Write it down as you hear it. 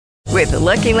With the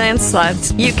Lucky Land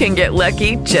Slots, you can get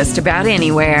lucky just about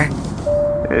anywhere.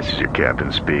 This is your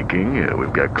captain speaking.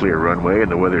 We've got clear runway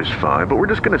and the weather's fine, but we're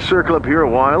just going to circle up here a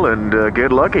while and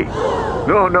get lucky.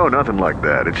 No, nothing like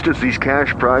that. It's just these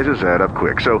cash prizes add up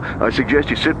quick. So I suggest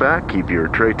you sit back, keep your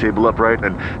tray table upright,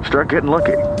 and start getting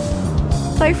lucky.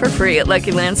 Play for free at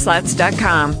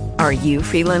LuckyLandSlots.com. Are you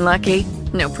feeling lucky?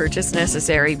 No purchase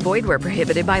necessary. Void where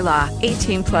prohibited by law.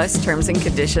 18 plus terms and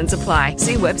conditions apply.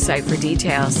 See website for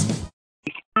details.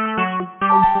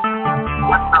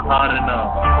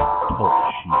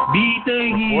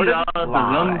 बीतेगी रात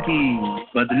गम की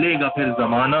बदलेगा फिर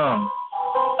जमाना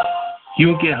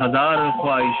क्योंकि हजार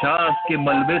ख्वाहिशात के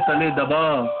मलबे तले दबा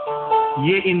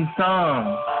ये इंसान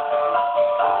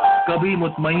कभी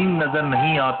मुतमईन नजर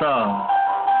नहीं आता।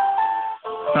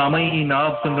 सामईन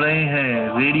आप सुन रहे हैं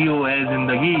रेडियो ए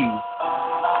जिंदगी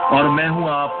और मैं हूं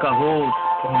आपका होस्ट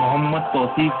मोहम्मद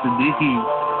तौसीफ सिद्दीकी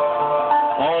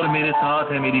और मेरे साथ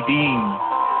है मेरी टीम।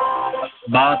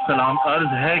 बात सलाम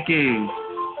अर्ज है कि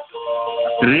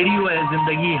रेडियो ए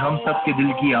जिंदगी हम सब के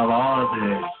दिल की आवाज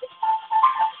है।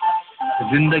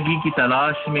 जिंदगी की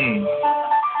तलाश में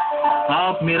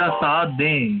आप मेरा साथ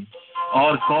दें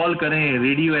और कॉल करें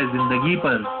रेडियो ए जिंदगी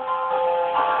पर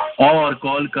और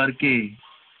कॉल करके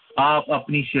आप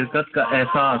अपनी शिरकत का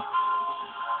एहसास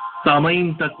सामईन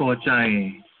तक पहुंचाएं।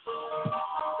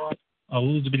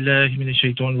 अऊज़ु बिल्लाहि मिनश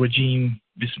शैतानिर रजीम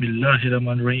बिस्मिल्लाहिर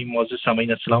रहमानिर रहीम। मौजूद सामीन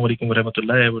अस्सलाम वालेकुम व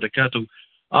रहमतुल्लाहि व बरकातहू।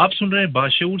 आप सुन रहे हैं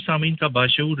बाशऊर सामीन का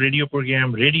बाशऊर रेडियो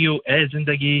प्रोग्राम रेडियो ए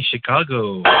जिंदगी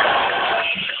शिकागो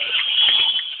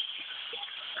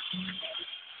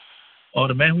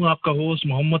और मैं हूं आपका होस्ट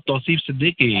मोहम्मद तौसीफ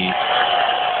सिद्दीकी।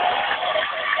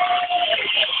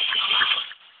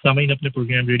 सामीन अपने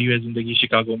प्रोग्राम रेडियो ए जिंदगी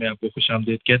शिकागो में आपको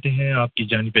खुशामदीद कहते हैं। आपकी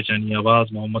जानी पहचानी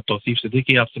आवाज़ मोहम्मद तौसीफ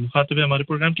सिद्दीकी आपसे मुखातिब है। हमारे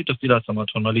प्रोग्राम की तफसीलात समाअत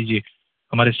फरमा लीजिए।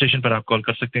 हमारे स्टेशन पर आप कॉल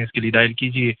कर सकते हैं। इसके लिए डायल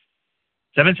कीजिए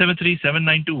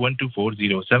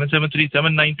 773-792-1240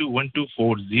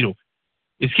 773-792-1240।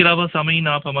 इसके अलावा सामीन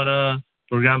आप हमारा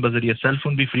प्रोग्राम बजरिया सेल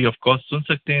फोन भी फ्री ऑफ कॉस्ट सुन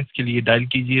सकते हैं। इसके लिए डायल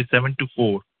कीजिए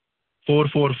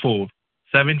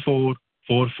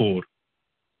 724-444-7444।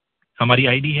 हमारी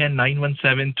आईडी है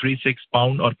 91736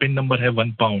 पाउंड और पिन नंबर है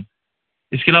 1 पाउंड।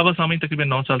 इसके अलावा सामीन तकरीबन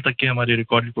 9 साल तक के हमारे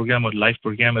रिकॉर्डेड प्रोग्राम और लाइव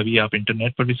प्रोग्राम अभी आप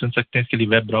इंटरनेट पर भी सुन सकते हैं। इसके लिए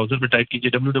वेब ब्राउजर पर टाइप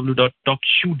कीजिए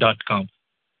www.talkshoe.com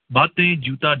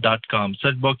batein.com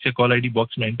सर्च बॉक्स या कॉल आईडी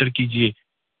बॉक्स में एंटर कीजिए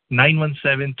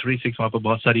 91736। वहाँ पर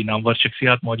बहुत सारी नामवर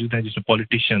शख्सियात मौजूद हैं जिसमें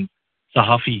पॉलिटिशियन,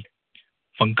 सहाफ़ी,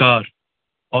 फनकार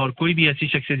और कोई भी ऐसी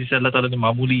शख्सियत जिसे अल्लाह ताला ने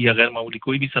मामूली या गैर मामूली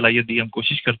कोई भी सलाहियत दी। हम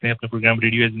कोशिश करते हैं अपने प्रोग्राम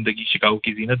रेडियो ज़िंदगी शिकागो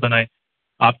की जीनत बनाएं,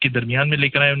 आपके दरमियान में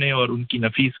लेकर आए उन्हें और उनकी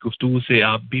नफीस गुफ्तगू से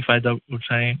आप भी फ़ायदा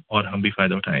उठाएं और हम भी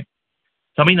फ़ायदा उठाएं।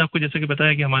 सामीन आपको जैसा कि पता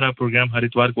है कि हमारा प्रोग्राम हर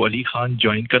इतवार को अली खान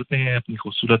ज्वाइन करते हैं, अपनी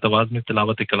खूबसूरत आवाज़ में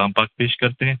तिलावत कलाम पाक पेश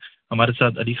करते हैं। हमारे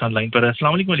साथ अली खान लाइन पर है।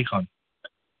 अस्सलाम वालेकुम अली खान।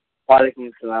 वालेकुम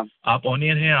सलाम। आप ऑन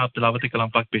एयर हैं, आप तिलावत कलाम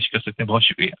पाक पेश कर सकते हैं। बहुत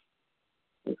शुक्रिया।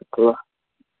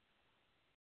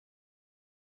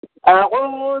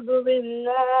 अऊज़ु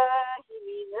बिल्लाहि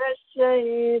मिनश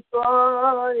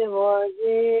शैतानिर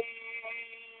रजीम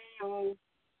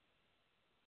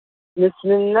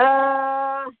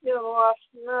बिस्मिल्लाहिर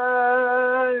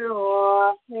रहमानिर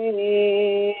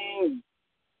रहीम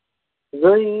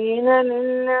ज़ुय्यिन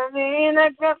लिल्लज़ीन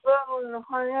कफ़रुल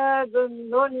हयातुद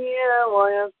दुनिया व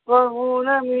यस्ख़रून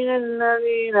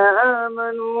मिनल्लज़ीन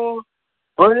आमनू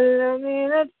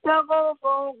والذين اتقوا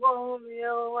فوقهم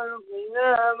يوم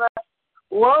القيامة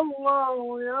والله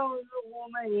يرزق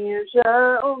من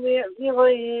يشاء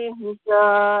بغير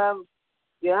حساب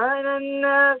كان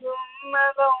الناس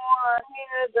أمة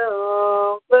واحدة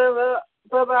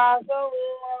فبعث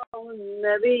الله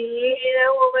النبيين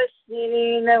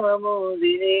مبشرين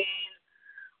ومنذرين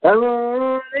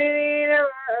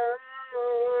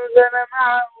وأنزل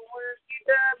معهم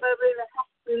الكتاب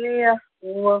بالحق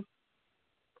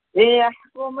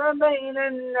ليحكم بين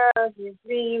الناس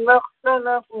فيما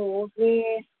اختلفوا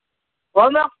فيه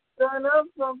وما اختلف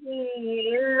فيه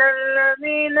إلا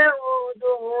الذين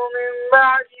أوتوه من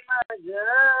بعد ما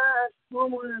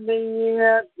جاءتهم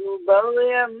البينات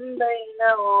بغيا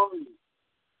بينهم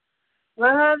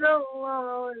فهدى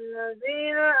الله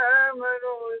الذين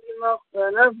آمنوا لما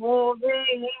اختلفوا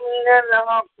فيه من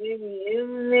الحق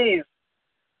بإذنه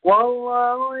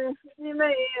والله يهدي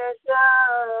من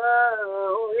يشاء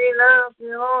إلى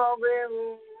صراط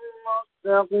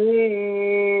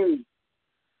مستقيم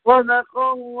صدق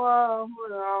الله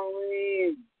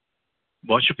العظيم।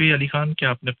 बहुत शुक्रिया अली खान कि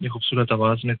आपने अपनी खूबसूरत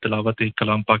आवाज़ में तिलावत एक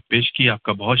कलाम पाक पेश की।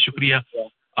 आपका बहुत शुक्रिया।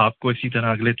 आपको इसी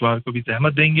तरह अगले इतवार को भी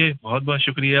ज़हमत देंगे। बहुत बहुत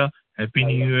शुक्रिया। Happy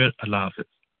new year. अल्लाह हाफ़िज़।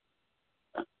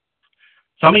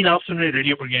 سامعین، آپ سن رہے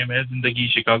ریڈیو پروگرام ہے زندگی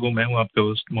شکاگو. میں ہوں آپ کا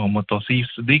ہوسٹ محمد توصیف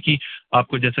صدیقی. آپ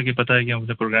کو جیسا کہ پتہ ہے کہ ہم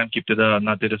اپنے پروگرام کی ابتدا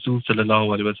نعت رسول صلی اللہ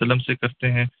علیہ وسلم سے کرتے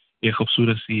ہیں. یہ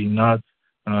خوبصورت سی نعت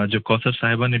جو کوثر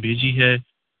صاحبہ نے بھیجی ہے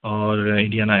اور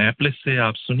انڈیانا ایپلس سے.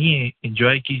 آپ سنیے،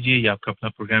 انجوائے کیجیے. یہ آپ کا اپنا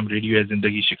پروگرام ریڈیو ہے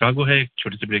زندگی شکاگو ہے. ایک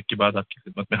چھوٹے سے بریک کے بعد آپ کی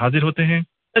خدمت میں حاضر ہوتے ہیں.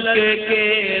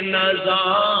 کے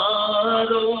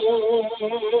نظاروں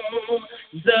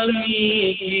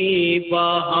زمین کی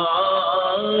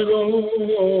بہاروں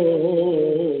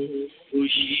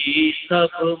خوشی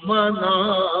سب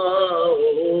مناؤ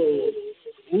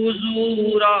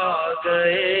حضور آ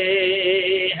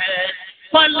گئے ہیں.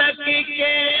 فلک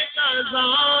کے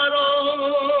نظاروں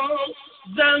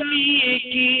زمین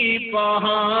کی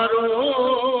بہاروں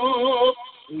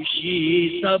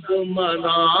خوشی سب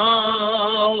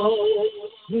مناؤ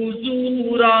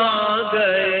حضور آ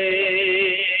گئے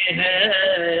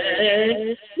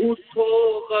ہیں. اٹھو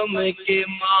غم کے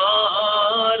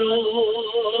مارو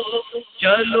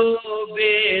چلو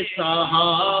بے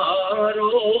سہارو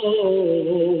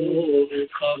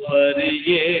خبر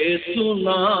یہ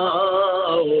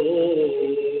سناؤ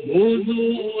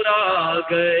حضور آ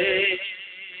گئے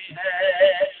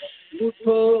ہیں.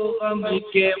 اٹھو غم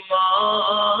کے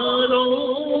مارو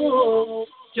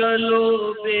چلو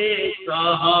بے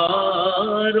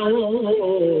سہارو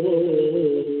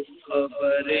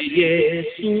خبر یہ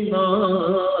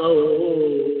سناؤ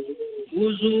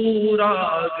حضور آ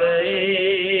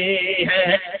گئے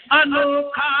ہیں.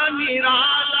 انوکھا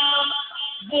نرالا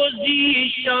وہ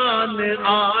ذیشان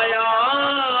آیا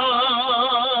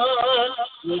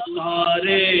وہ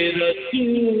سارے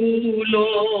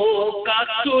رسولوں کا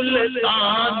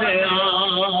سلطان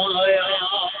آیا.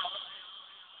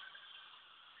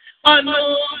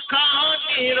 انوکھا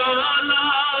نرالا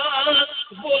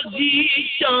وہ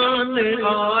ذیشان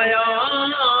آیا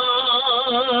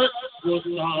وہ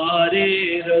سارے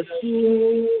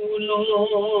رسولوں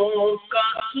کا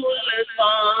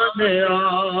سلطان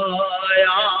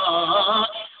آیا.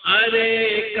 ارے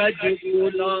کج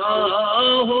بلا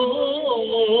ہو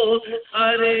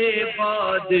ارے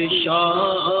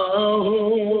بادشاہ ہو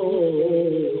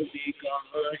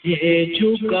نگاہیں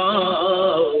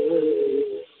جھکاؤ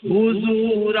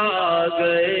حضور آ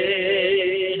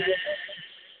گئے ہیں.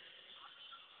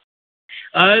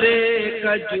 ارے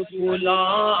کج بلا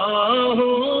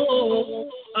ہو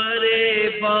ارے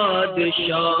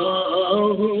بادشاہ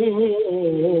ہو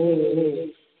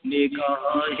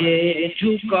نگاہیں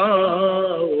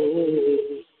جھکاؤ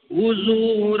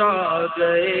حضور آ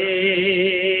گئے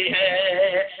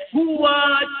ہیں. ہوا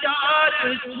چار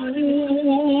سو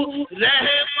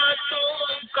رحمتوں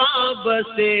کا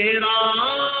بسیرا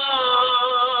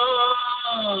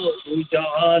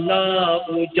اجالا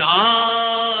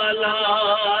اجالا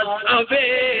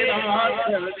سویرا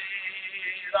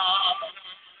سویرا.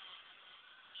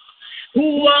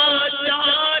 ہوا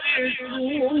چار سو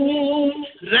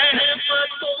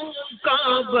رحمتوں کا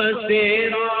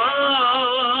بسیرا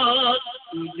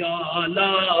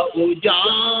اجالا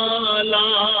اجالا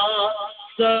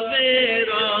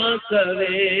سویرا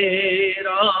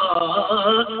سویرا.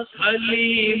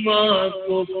 حلیمہ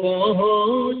کو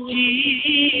پہنچی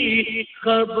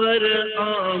خبر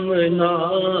آمنہ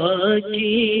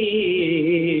کی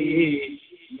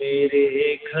میرے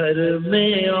گھر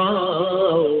میں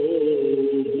آؤ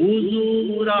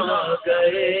حضور آ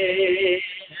گئے.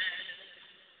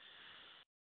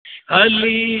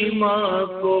 حلیمہ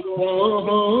کو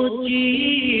پہنچی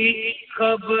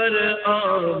خبر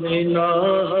آمنہ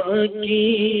کی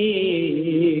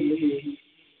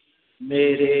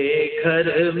میرے گھر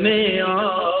میں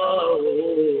آؤ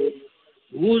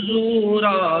حضور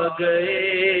آ گئے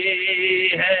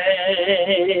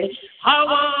ہیں.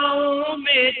 ہواؤں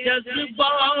میں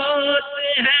جذبات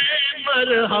ہیں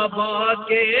مرحبا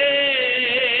کے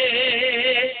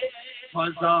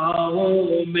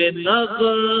فضاؤں میں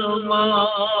نغمات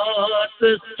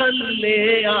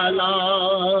صلی علی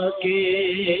کے.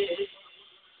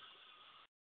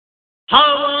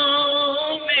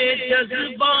 ہواؤں میں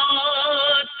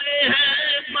جذبات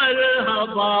ہیں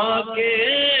مرحبا کے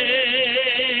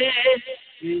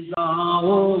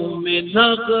فضاؤں میں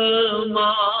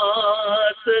نغمات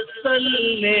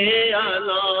صلی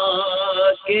علی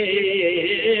کے.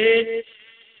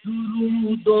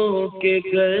 درودوں کے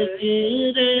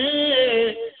گجرے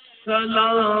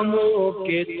سلاموں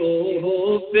کے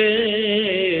تحفے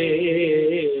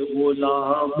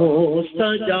غلاموں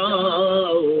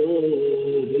سجاؤ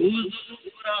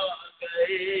حضور آ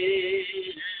گئے.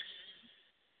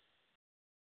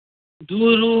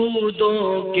 درودوں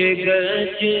کے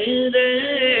گجرے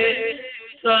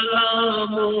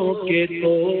سلاموں کے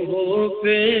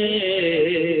تحفے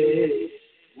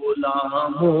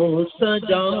غلاموں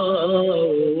سجاؤ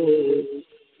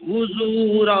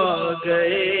حضور آ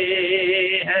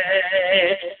گئے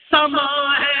ہیں. سما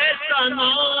ہے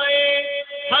ثنائے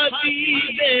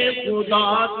حبیب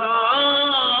خدا کا،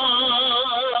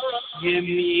 یہ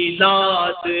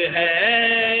میلاد ہے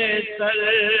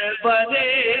سرور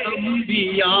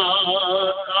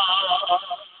انبیاء کا.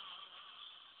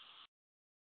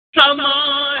 سما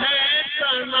ہے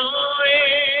ثنائے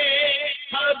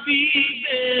حبیب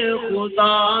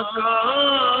خدا کا،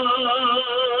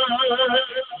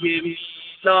 یہ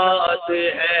میلاد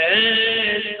ہے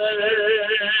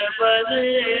سرور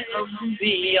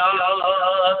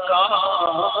انبیاء کا.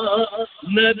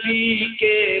 نبی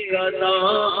کے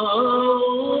گداؤں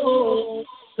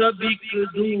سب ایک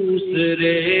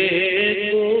دوسرے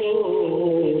کو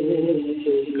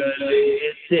گلے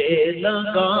سے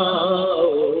لگاؤ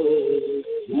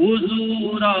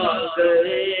حضور آ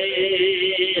گئے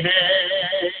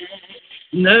ہیں.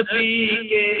 نبی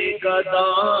کے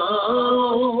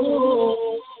گداؤں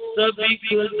سب ایک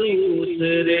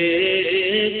دوسرے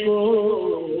کو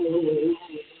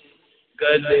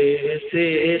گلے سے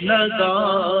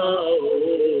لگاؤ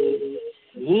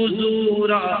حضور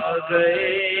آ گئے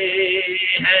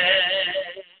ہیں.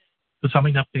 تو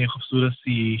سامعین آپ نے خوبصورت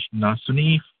سی نعت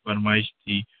سنی، فرمائش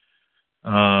تھی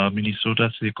منیسوٹا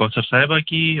سے کوثر صاحبہ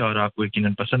کی، اور آپ کو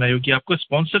یقیناً پسند آئی ہوگی. آپ کو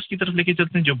اسپانسرز کی طرف لے کے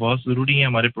چلتے ہیں جو بہت ضروری ہیں،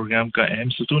 ہمارے پروگرام کا اہم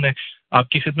ستون ہے. آپ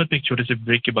کی خدمت میں ایک چھوٹے سے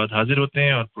بریک کے بعد حاضر ہوتے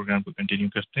ہیں اور پروگرام کو کنٹینیو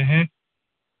کرتے ہیں.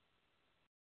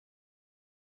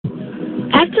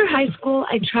 After high school,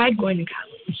 I tried going to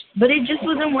college, but it just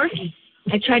wasn't working.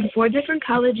 I tried 4 different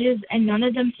colleges and none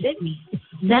of them fit me.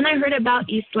 Then I heard about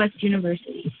East-West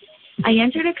University. I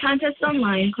entered a contest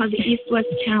online called the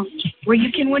East-West Challenge, where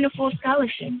you can win a full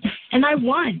scholarship, and I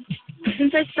won.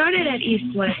 Since I started at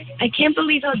East-West, I can't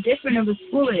believe how different of a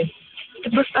school it is.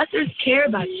 The professors care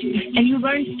about you, and you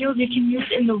learn skills you can use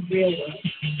in the real world.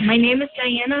 My name is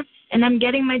Diana, and I'm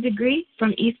getting my degree from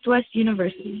East-West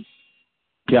University.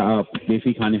 کیا آپ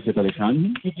دیسی کھانے سے پریشان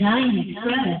ہیں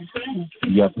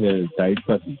یا پھر diet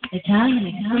پر ہیں؟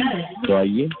 تو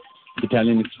آئیے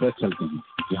اٹالین ایکسپریس چلتے ہیں،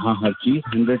 یہاں ہر چیز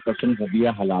 100%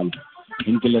 ذبیحہ حلال ہے.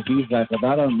 ان کے لذیذ ذائقہ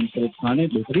دار اور منفرد کھانے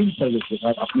بہترین سروس کے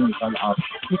ساتھ اپنی مثال آپ.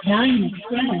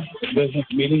 بزنس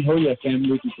میٹنگ ہو یا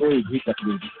فیملی کی کوئی بھی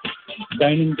تقریب،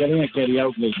 ڈائننگ کریں یا کیری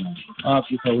آؤٹ لے جائیں، آپ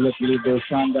کی سہولت کے لیے 2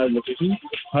 شاندار لوکیشن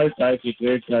ہر ٹائپ کی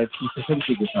کریڈٹ کارڈ کی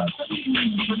فیسلٹی کے ساتھ.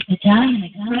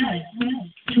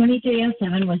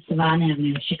 2307 West Savannah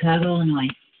Avenue, Chicago,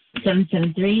 Illinois.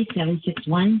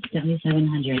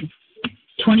 773-761-7700.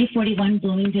 2041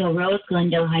 Bloomingdale Road,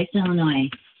 Glendale Heights, Illinois.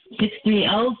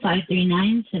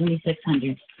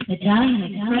 630-539-7600. Italian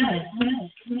Express.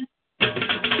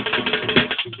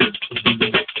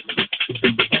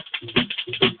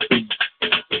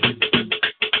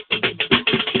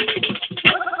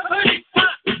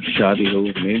 شادی ہو،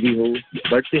 مہندی ہو،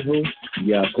 برتھ ڈے ہو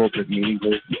یا کارپوریٹ میٹنگ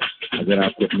ہو، اگر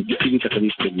آپ کو اپنی کسی بھی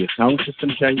تقریب کے لیے ساؤنڈ سسٹم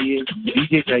چاہیے، ڈی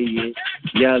جے چاہیے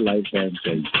یا لائیو بینڈ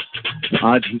چاہیے،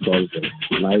 آج ہی کال کریں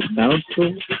لائیو ساؤنڈ کو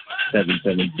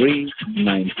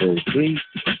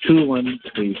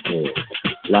 773-943-2134.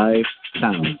 Live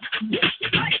sound.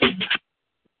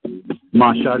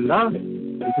 ماشاء اللہ،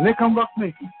 اتنے کم وقت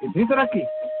میں اتنی ترقی،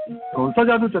 کون سا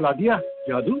جادو چلا دیا؟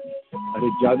 جادو؟ ارے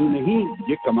جادو نہیں،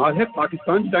 یہ کمال ہے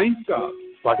پاکستان ٹائمز کا.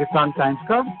 پاکستان ٹائمز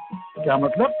کا کیا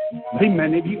مطلب؟ بھائی میں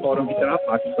نے بھی اوروں کی طرح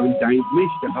پاکستان ٹائمز میں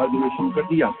اشتہار دینا شروع کر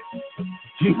دیا.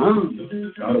 جی ہاں،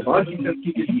 کاروبار کی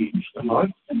ترقی کے لیے اشتہار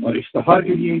اور اشتہار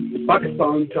کے لیے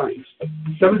پاکستان ٹائمز.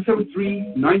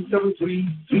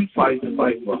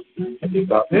 773-973-3551. ایک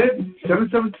بات ہے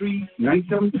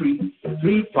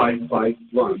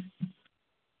 773-973-3551.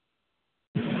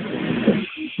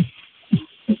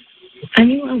 I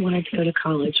knew I wanted to go to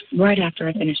college right after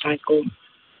I finished high school,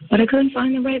 but I couldn't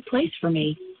find the right place for me.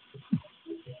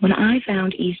 When I found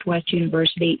East-West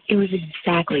University, it was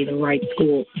exactly the right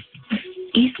school.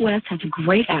 East-West has a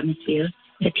great atmosphere.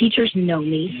 The teachers know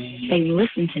me. They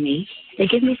listen to me. They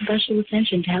give me special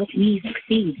attention to help me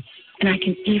succeed. And I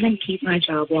can even keep my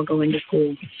job while going to school.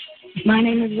 My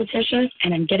name is Letitia,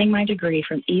 and I'm getting my degree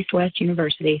from East-West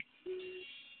University.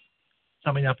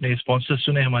 سامعین آپ نے sponsor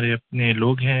سنے، ہمارے اپنے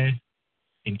لوگ ہیں،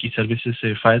 ان کی services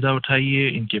سے فائدہ اٹھائیے،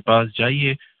 ان کے پاس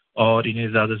جائیے اور انہیں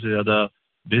زیادہ سے زیادہ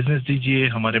بزنس دیجیے.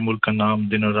 ہمارے ملک کا نام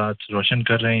دن اور رات روشن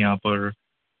کر رہے ہیں یہاں پر،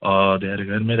 اور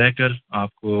گھر میں رہ کر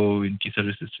آپ کو ان کی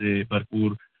سروسز سے بھرپور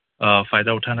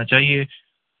فائدہ اٹھانا چاہیے.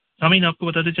 سامعین آپ کو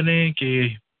بتاتے چلیں کہ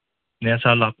نیا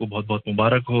سال آپ کو بہت بہت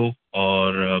مبارک ہو،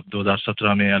 اور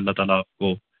 2017 میں اللہ تعالیٰ آپ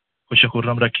کو خوش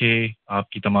خرم رکھے، آپ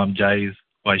کی تمام جائز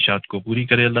خواہشات کو پوری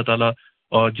کرے اللہ تعالیٰ،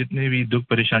 اور جتنے بھی دکھ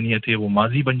پریشانیاں تھے وہ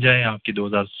ماضی بن جائیں آپ کے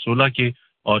 2016 کے،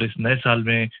 اور اس نئے سال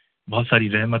میں بہت ساری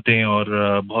رحمتیں اور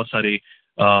بہت سارے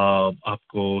آپ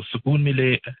کو سکون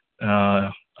ملے،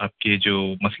 آپ کے جو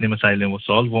مسئلے مسائل ہیں وہ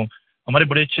سالو ہوں۔ ہمارے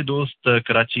بڑے اچھے دوست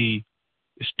کراچی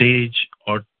اسٹیج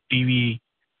اور ٹی وی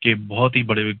کے بہت ہی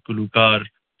بڑے گلوکار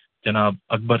جناب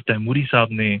اکبر تیموری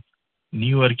صاحب نے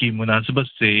نیو ایئر کی مناسبت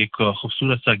سے ایک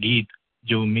خوبصورت سا گیت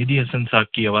جو مہدی حسن صاحب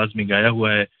کی آواز میں گایا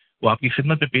ہوا ہے وہ آپ کی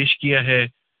خدمت میں پیش کیا ہے،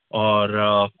 اور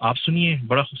آپ سنیے،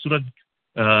 بڑا خوبصورت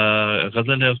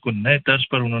غزل ہے، اس کو نئے طرز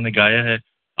پر انہوں نے گایا ہے،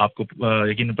 آپ کو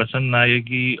یقیناً پسند آئے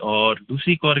گی۔ اور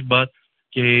دوسری ایک بات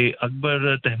کہ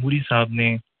اکبر تیموری صاحب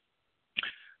نے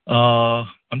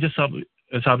امجد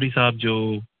صابری صاحب جو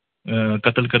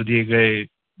قتل کر دیے گئے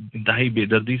انتہائی بے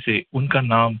دردی سے، ان کا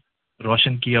نام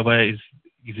روشن کیا ہوا ہے۔ اس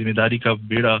ذمہ داری کا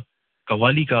بیڑا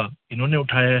قوالی کا انہوں نے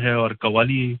اٹھایا ہے، اور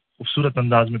قوالی خوبصورت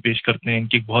انداز میں پیش کرتے ہیں۔ ان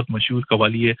کی ایک بہت مشہور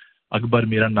قوالی ہے، اکبر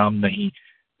میرا نام نہیں،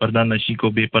 پردہ نشی کو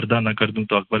بے پردہ نہ کر دوں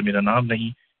تو اکبر میرا نام نہیں۔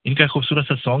 ان کا ایک خوبصورت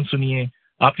سا سانگ سنیے۔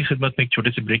 آپ کی خدمت میں ایک چھوٹے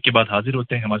سے بریک کے بعد حاضر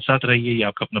ہوتے ہیں، ہمارے ساتھ رہیے۔ یہ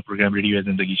آپ کا اپنا پروگرام ریڈیو ہے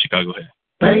زندگی شکاگو ہے۔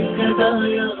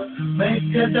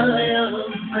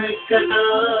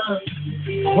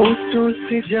 ہوٹوں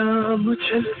سے جام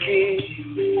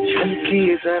چھلکی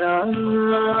ذرا،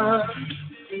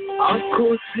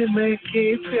 آنکھوں سے میں کے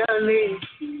پیالے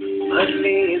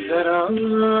بھرنے ذرا،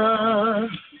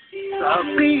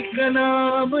 ساقی کا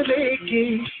نام لے کے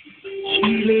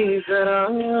چھیلے ذرا،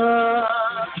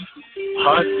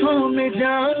 ہاتھوں میں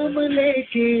جام لے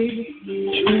کے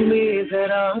چھومے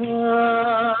ذرا،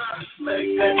 میں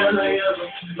کدایا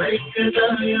میں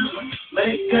کدایا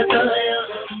میں کدایا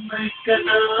میں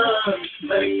کدا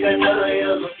میں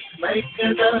کدایا میں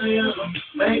کدایا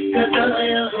میں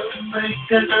کدایا میں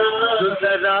کدا،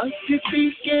 ذرا سی پی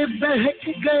کے بہک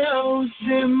گیا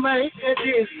اسے میں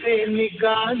کدے سے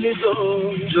نکال دو،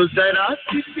 جو ذرا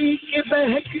سی پی کے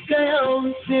بہک گیا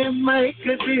اسے میں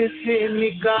کدے سے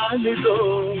نکال دو،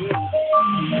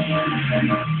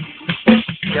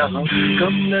 یہاں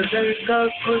کم نظر کا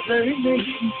گزر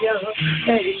نہیں، یہاں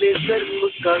اہل ظلم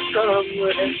کا کام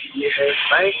ہے، یہ ہے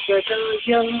میں کدا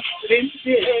یا رنس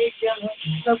ہے، یہاں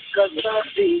سب کا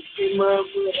ساتھی امام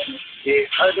ہے، یہ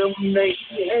حرم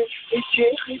نہیں ہے یہ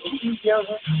شیخ جی،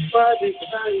 یہاں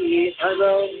بادشاہی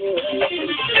حرام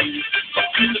ہے۔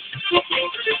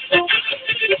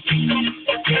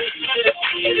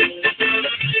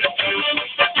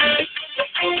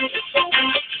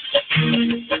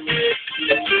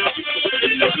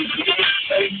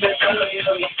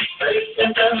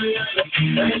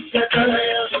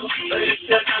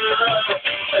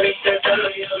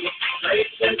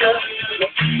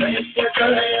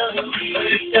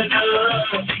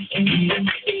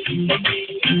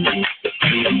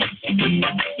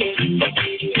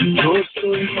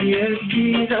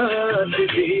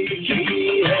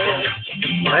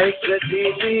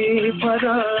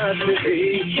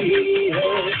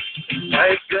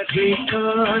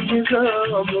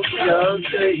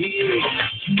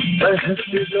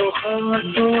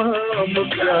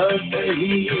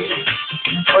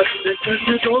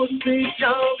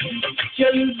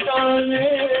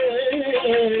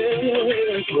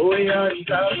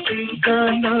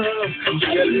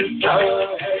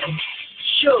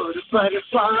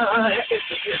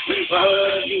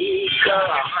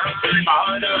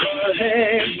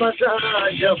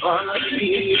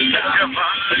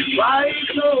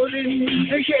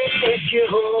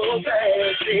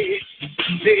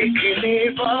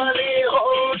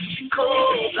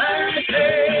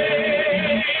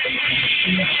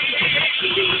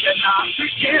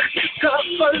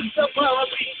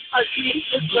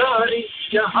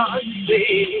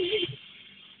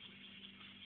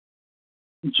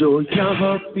 جو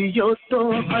یہاں پیو تو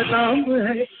حرام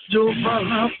ہے، جو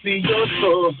وہاں پیو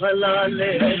تو حلال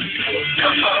ہے،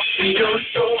 یہاں پیو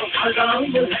تو حرام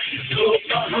ہے، جو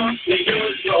وہاں پیو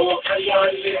تو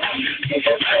حلال ہے، یہ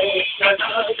ہے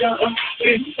کدا جہاں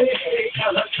پھرتے ہیں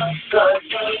یہاں سب کا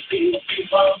ساتھی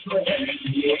امام ہے،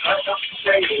 یہ حرم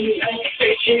نہیں ہے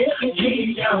یہ شیخ جی،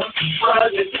 یہاں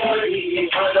بادشاہی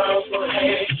حرام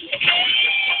ہے۔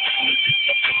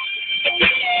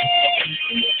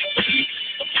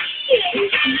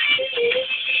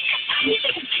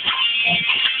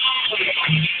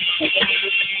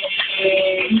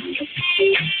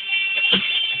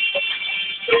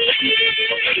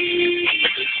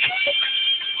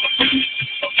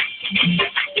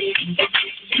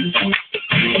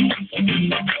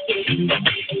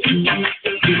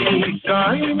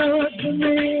 کائنات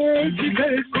میں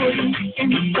جدھر کوئی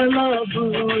انقلاب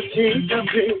مجھے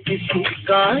کبھی کسی،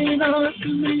 کائنات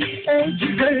میں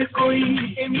جدھر کوئی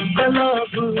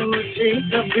انقلاب مجھے से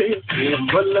कभी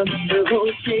बुलंद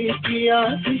होके की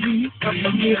आदमी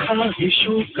अपनी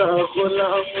ख्वाहिशों का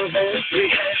गुलाम है।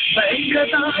 मैं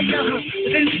गदा यहाँ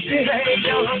रिश्ते है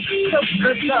यहाँ सब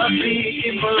काफी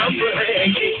इमाम है।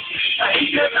 मैं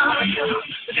गदा यहाँ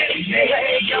रिश्ते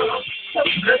है यहाँ सब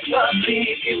काफी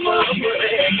इमाम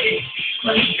है।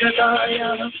 मैं गदा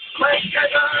यहाँ मैं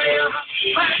गदा यहाँ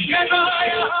मैं गदा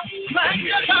यहाँ मैं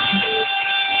गदा।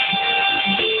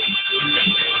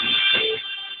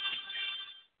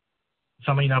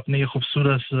 सामीन, आपने ये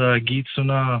खूबसूरत गीत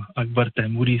सुना अकबर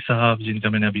तैमूरी साहब, जिनका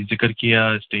मैंने अभी जिक्र किया।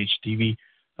 स्टेज टीवी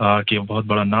के बहुत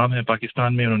बड़ा नाम है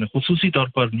पाकिस्तान में। उन्होंने खुसूसी तौर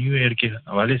पर न्यू ईयर के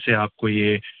हवाले से आपको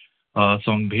ये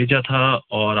सॉन्ग भेजा था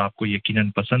और आपको यकीनन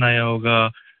पसंद आया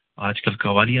होगा। आजकल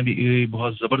कवालियाँ भी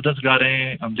बहुत ज़बरदस्त गा रहे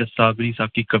हैं। अमजद साबरी साहब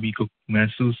की कभी को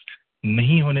महसूस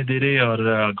नहीं होने दे रहे,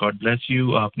 और गॉड ब्लेस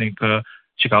यू, आपने एक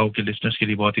शिकागो के लिसनर्स के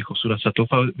लिए बहुत ही खूबसूरत सा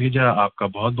तोहफा भेजा। आपका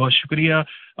बहुत बहुत शुक्रिया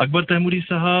अकबर तैमूरी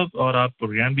साहब। और आप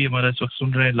प्रोग्राम भी हमारा इस वक्त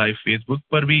सुन रहे हैं लाइव फेसबुक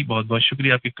पर भी, बहुत बहुत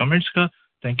शुक्रिया आपके कमेंट्स का,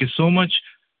 थैंक यू सो मच।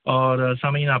 और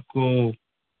सामीन, आपको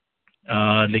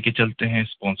लेके चलते हैं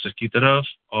स्पॉन्सर की तरफ,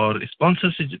 और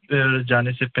स्पॉन्सर से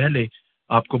जाने से पहले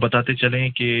आपको बताते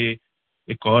चलें कि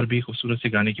एक और भी खूबसूरत से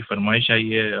गाने की फरमाइश आई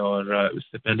है, और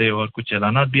इससे पहले और कुछ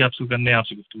ऐलानात भी आपसे करने हैं,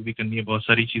 आपसे गुफ्तगू भी करनी है बहुत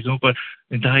सारी चीज़ों पर।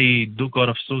 इंतहाई दुख और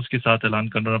अफसोस के साथ ऐलान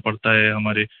करना पड़ता है,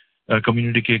 हमारे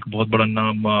कम्युनिटी के एक बहुत बड़ा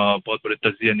नाम, बहुत बड़े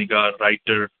तज्जिया निगार,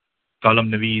 राइटर, कॉलम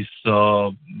नवीस,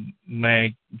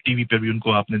 मैं टीवी पर भी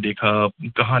उनको आपने देखा,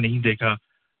 कहाँ नहीं देखा,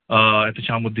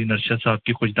 एहतशामुद्दीन अरशद साहब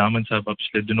की खुशदामन साहब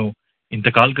पिछले दिनों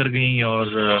इंतकाल कर गई, और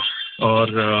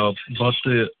बहुत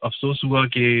अफसोस हुआ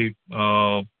कि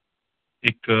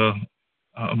एक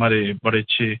हमारे बड़े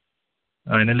अच्छे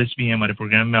एनालिस्ट भी हैं, हमारे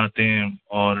प्रोग्राम में आते हैं,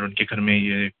 और उनके घर में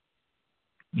ये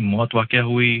मौत वाक़या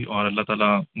हुई। और अल्लाह ताला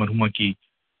मरहुमा की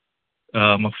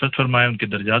मग़फ़िरत फरमाए, उनके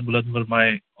दर्जात बुलंद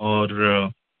फरमाए,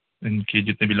 और इनके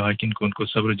जितने भी लाहिकीन को उनको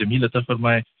सब्र जमील अता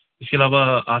फरमाए। इसके अलावा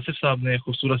आसिफ साहब ने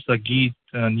खूबसूरत सा गीत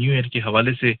न्यू ईयर के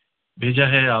हवाले से भेजा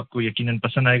है, आपको यकीनन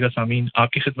पसंद आएगा। सामीन,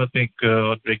 आपकी खिदमत में एक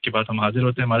और ब्रेक के बाद हम हाजिर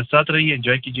होते हैं, हमारे साथ रहिए,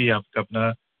 एंजॉय कीजिए। आपका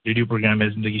अपना रेडियो प्रोग्राम है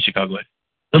ज़िंदगी शिकागो है।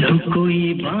 जब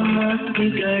कोई बात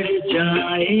बिगड़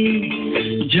जाए,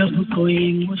 जब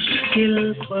कोई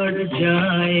मुश्किल पड़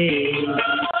जाए,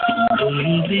 तुम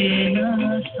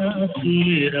देना साथ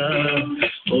मेरा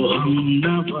ओ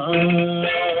हमनवा।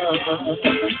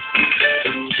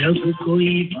 जब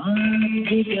कोई बात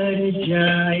बिगड़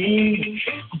जाए,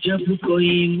 जब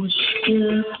कोई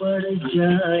मुश्किल पड़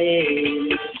जाए,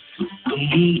 तुम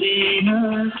देना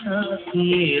साथ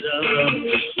मेरा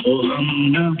ओ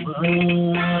हमनवा।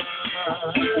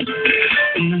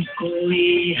 न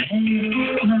कोई है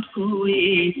न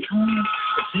कोई था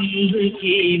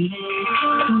जिंदगी में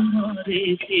तुम्हारे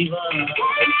सिवा,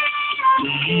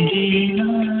 तुम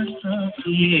देना साथ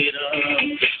मेरा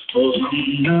ओ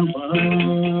हमनवा।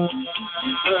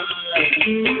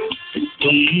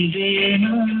 तुम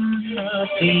देना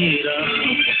साथ मेरा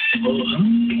ओ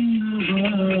हमनवा।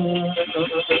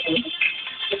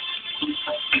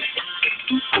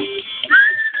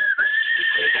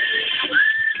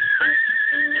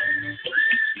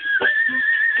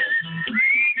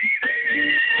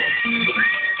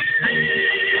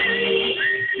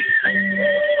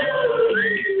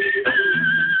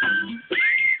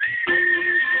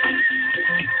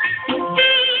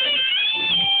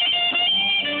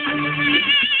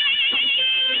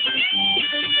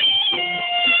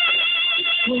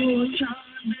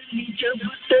 जब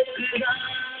तक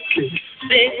रात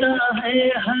देता है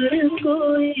हर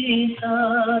कोई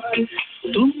साथ,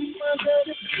 तुम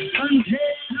मगर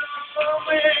अंधेरों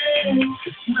में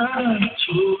ना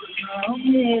छोड़ना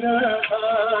मेरा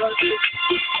हाथ।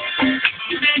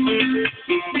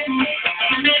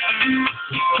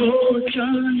 वो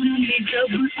चांदनी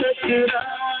जब तक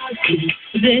रात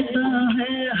देता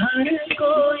है हर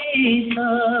कोई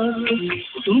साथ,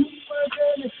 तुम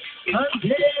मगर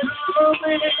अंधेरों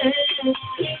में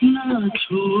ना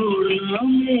छोड़ना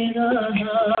मेरा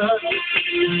हाथ।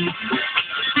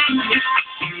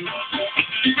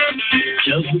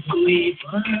 जब कोई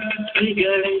बात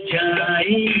बिगड़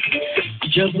जाए,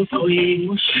 जब कोई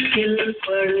मुश्किल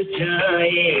पड़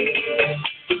जाए,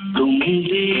 तुम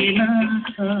देना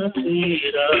साथ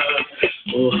मेरा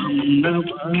ओ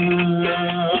हमनवा।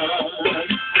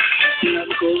 न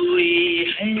कोई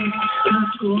है न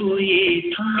कोई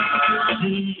था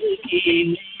जिंदगी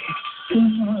में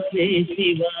तुम्हारे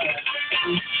सिवा,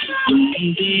 तुम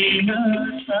देना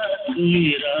साथ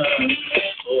मेरा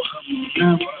ओ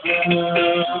हमनवा।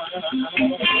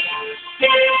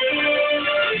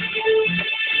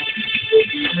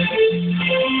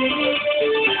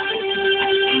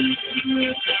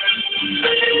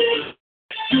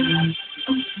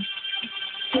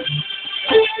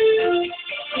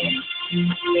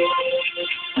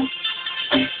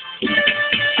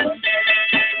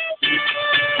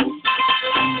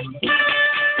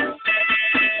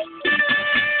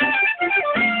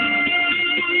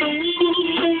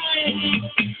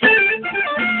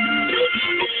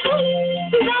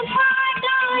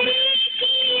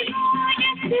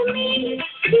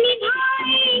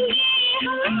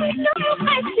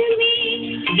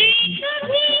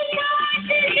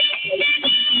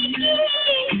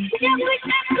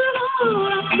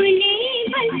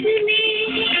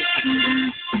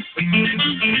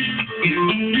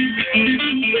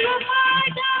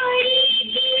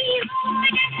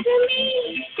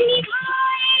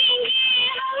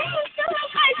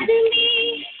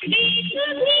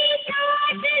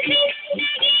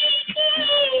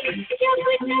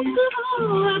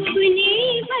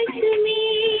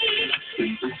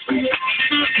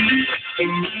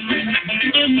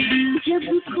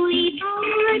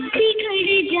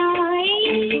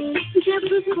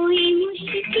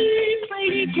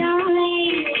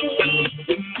 जाए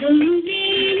तुम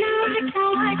देना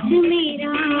साथ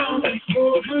मेरा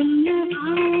वो हम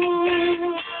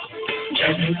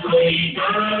जब कोई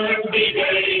बात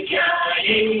बिगड़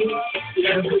जाए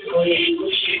जब कोई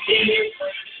मुश्किल।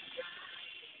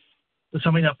 तो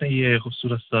समझ आपने ये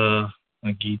खूबसूरत सा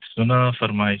गीत सुना,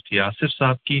 फरमाइश थी आसिफ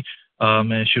साहब की।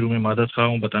 मैं शुरू में मादत खा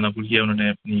हूँ बताना भूल गया, उन्होंने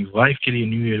अपनी वाइफ के लिए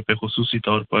न्यू ईयर पे खुसूसी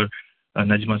तौर पर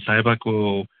नजमा साहिबा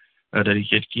को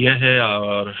डेडिकेट किया है।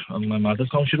 और मैं मादत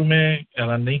खा हूँ शुरू में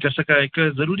ऐलान नहीं कर सका, एक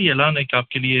ज़रूरी ऐलान है कि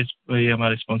आपके लिए, ये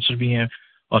हमारे स्पॉन्सर भी हैं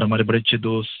और हमारे बड़े अच्छे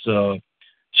दोस्त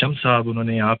शम साहब,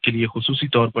 उन्होंने आपके लिए खुसूसी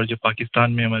तौर पर, जो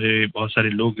पाकिस्तान में हमारे बहुत सारे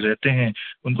लोग रहते हैं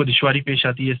उनको दुश्वारी पेश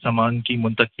आती है सामान की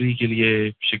मुंतकली के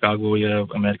लिए, शिकागो या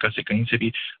अमेरिका से कहीं से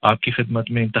भी, आपकी खिदमत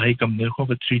में इंतहाई कम निर्खों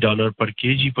पर $3 पर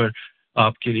केजी पर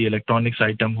आपके लिए इलेक्ट्रॉनिक्स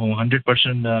आइटम हो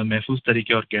 100% महफूज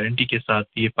तरीके और गारंटी के साथ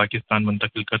ये पाकिस्तान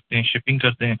मुंतकिल करते हैं, शिपिंग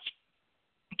करते हैं।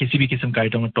 किसी भी किस्म का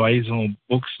आइटम हो, टॉयज़ हों,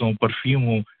 बुक्स हों, परफ्यूम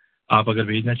हो, आप अगर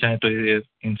भेजना चाहें तो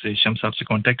इनसे शम साहब से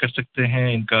कांटेक्ट कर सकते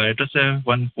हैं। इनका एड्रेस है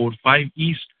 145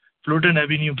 east Fullerton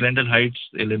avenue, Glendale Heights,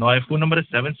 Illinois. Phone number है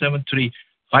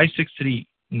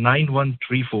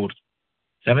 773-563-9134,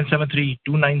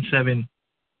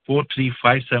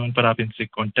 773-297-4357 पर आप इनसे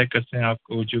कांटेक्ट करते हैं।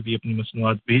 आपको जो भी अपनी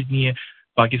मसनूआत भेजनी है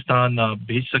पाकिस्तान आप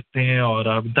भेज सकते हैं, और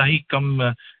आप इंतहाई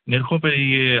कम निर्खों पर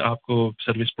ये आपको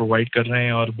सर्विस प्रोवाइड कर रहे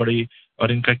हैं।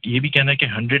 और इनका ये भी कहना है कि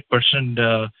 100%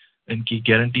 इनकी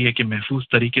गारंटी है कि महफूज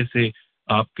तरीके से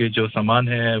आपके जो सामान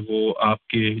है वो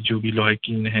आपके जो भी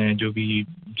लौहकीन हैं, जो भी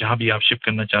जहाँ भी आप शिप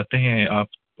करना चाहते हैं, आप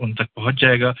उन तक पहुँच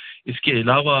जाएगा। इसके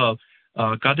अलावा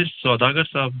कादिर सौदागर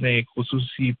साहब ने एक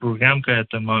खुसूसी प्रोग्राम का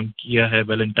एहतमाम किया है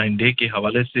वैलेंटाइन डे के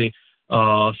हवाले से।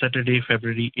 सैटरडे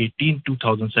फरवरी 18,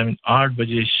 2007 8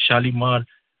 बजे शालीमार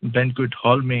बैंक्वेट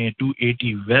हॉल में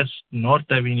 280 west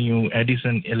north avenue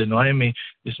Addison Illinois में,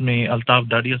 इसमें अल्ताफ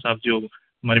डाडिया साहब जो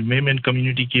हमारे मेमन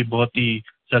कम्युनिटी के बहुत ही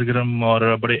सरगर्म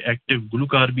और बड़े एक्टिव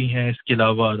गुलकार भी हैं, इसके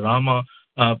अलावा रामा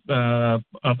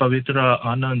पवित्रा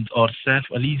आनंद और सैफ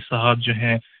अली साहब जो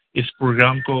हैं इस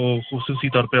प्रोग्राम को खुसूसी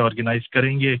तौर पे ऑर्गेनाइज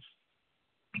करेंगे।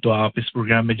 तो आप इस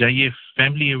प्रोग्राम में जाइए,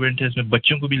 फैमिली इवेंट है, इसमें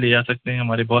बच्चों को भी ले जा सकते हैं।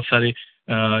 हमारे बहुत सारे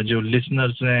जो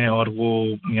लिसनर्स हैं और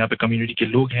वो यहाँ पे कम्युनिटी के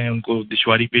लोग हैं, उनको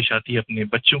दुश्वारी पेश आती है अपने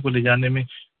बच्चों को ले जाने में,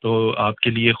 तो आपके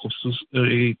लिए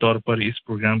खुसूसी तौर पर इस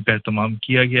प्रोग्राम का एहतमाम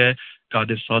किया गया है।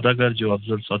 कादिर सौदागर जो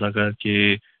अफजल सौदागर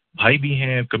के भाई भी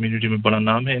हैं, कम्युनिटी में बड़ा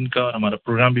नाम है इनका, और हमारा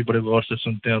प्रोग्राम भी बड़े गौर से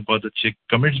सुनते हैं और बहुत अच्छे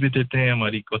कमेंट्स भी देते हैं,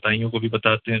 हमारी कोताहियों को भी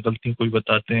बताते हैं, गलतियों को भी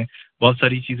बताते हैं, बहुत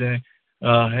सारी चीज़ें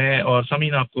हैं। और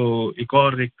सामीन आपको एक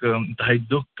इंतहाई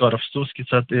दुख और अफसोस के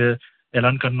साथ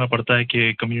ऐलान करना पड़ता है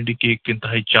कि कम्युनिटी के एक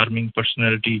इंतहाई चार्मिंग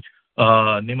पर्सनैलिटी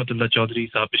नेमतुल्लाह चौधरी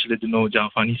साहब पिछले दिनों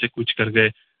जाफानी से कूच कर गए।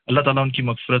 अल्लाह ताला उनकी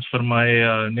मग़फ़िरत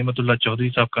फरमाए। नेमतुल्लाह चौधरी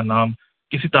साहब का नाम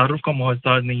किसी तारुफ का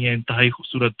मोहताज नहीं है, इंतहाई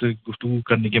खूबसूरत गुफ्तगू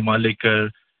करने के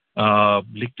मालिक,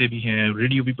 लिखते भी हैं,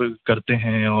 रेडियो भी करते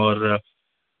हैं, और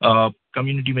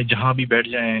कम्युनिटी में जहाँ भी बैठ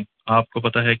जाएं आपको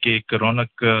पता है कि एक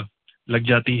रौनक लग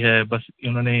जाती है। बस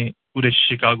इन्होंने पूरे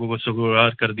शिकागो को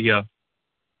सगोगार कर दिया।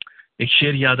 एक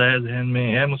शेर याद आया जहन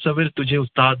में, ए मुसव्विर तुझे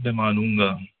उस्ताद में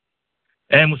मानूंगा,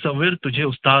 ए मुसव्विर तुझे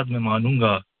उस्ताद में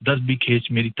मानूंगा, दर्द भी खींच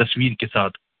मेरी तस्वीर के साथ।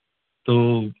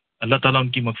 तो अल्लाह ताला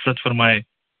उनकी मग़फ़िरत फरमाए।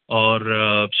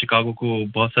 और शिकागो को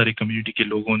बहुत सारे कम्युनिटी के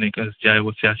लोगों ने, चाहे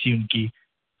वो सियासी उनकी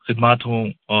खिदमात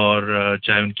हों और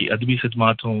चाहे उनकी अदबी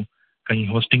खिदमात हों, कहीं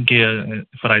होस्टिंग के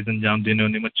फ़राइज़ अंजाम देने,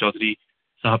 नेमत चौधरी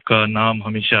साहब का नाम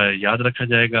हमेशा याद रखा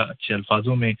जाएगा अच्छे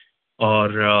अल्फाजों में।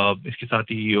 और इसके साथ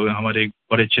ही हमारे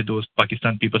बड़े अच्छे दोस्त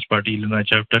पाकिस्तान पीपल्स पार्टी इलिनॉय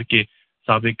चैप्टर के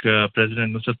साबिक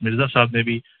प्रेसिडेंट नुसरत मिर्ज़ा साहब ने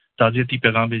भी ताज़ियती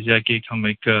पैगाम भेजा कि हम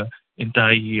एक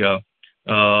इंतहाई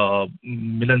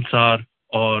मिलनसार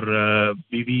और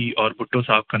बीवी और भुट्टो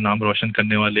साहब का नाम रोशन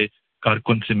करने वाले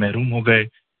कारकुन से महरूम हो गए।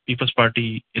 पीपल्स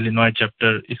पार्टी इलिनॉय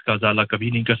चैप्टर इसका अजाला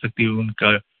कभी नहीं कर सकती,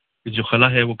 उनका जो खला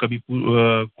है वो कभी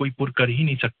कोई पुर कर ही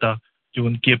नहीं सकता जो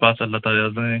उनके पास अल्लाह ताला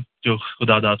ने जो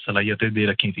खुदादाद सलाहियतें दे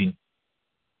रखी थी।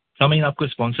 सामीन आपको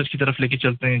स्पॉन्सर्स की तरफ लेके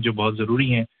चलते हैं जो बहुत ज़रूरी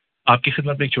हैं। आपकी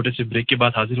खिदमत में एक छोटे से ब्रेक के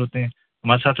बाद हाजिर होते हैं,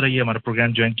 हमारे साथ रहिए, हमारा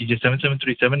प्रोग्राम ज्वाइन कीजिए।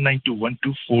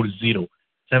 773-792-1240,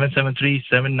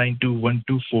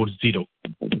 773-792-1240।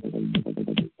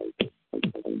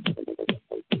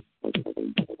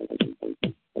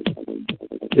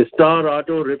 Star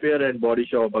auto repair and body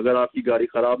shop. اگر آپ کی گاڑی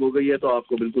خراب ہو گئی ہے تو آپ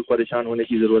کو بالکل پریشان ہونے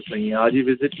کی ضرورت نہیں ہے. آج ہی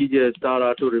وزٹ کیجیے star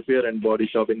auto repair and body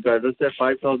shop. ان کا ایڈریس ہے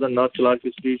 5000 north Clarke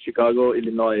street, Chicago,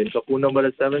 Illinois. ان کا فون نمبر ہے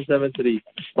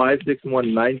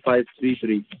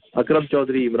 773-561-9533. اکرم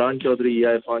چودھری, عمران چودھری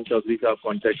یا عرفان چودھری سے آپ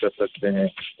کانٹیکٹ کر سکتے ہیں.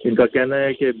 ان کا کہنا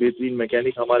ہے کہ بہترین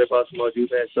میکینک ہمارے پاس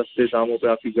موجود ہیں, سستے داموں پہ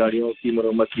آپ کی گاڑیوں کی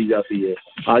مرمت کی جاتی ہے.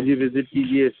 آج ہی وزٹ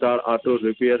کیجیے star auto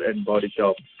repair and body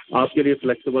shop. آپ کے لیے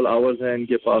فلیکسیبل آورز ہیں ان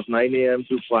کے پاس 9 AM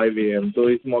to 5 AM, تو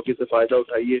اس موقع سے فائدہ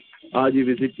اٹھائیے. آج ہی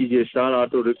وزٹ کیجیے star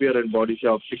auto repair and body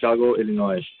shop, Chicago,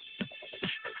 Illinois.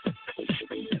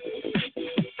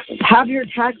 Have your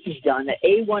taxes done at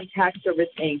A1 Tax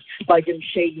Service Inc. by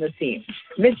Jamshed Nassim.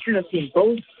 Mr. Nassim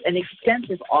boasts an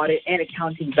extensive audit and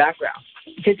accounting background.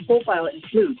 His profile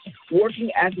includes working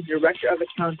as the Director of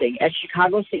Accounting at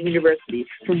Chicago State University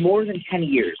for more than 10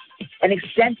 years, an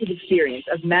extensive experience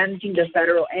of managing the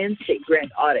federal and state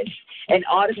grant audits, and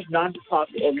audit of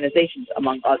non-profit organizations,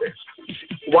 among others.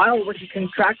 While working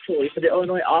contractually for the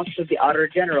Illinois Office of the Auditor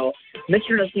General,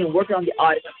 Mr. Nassim worked on the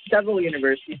audit of several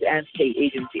universities and state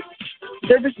agencies.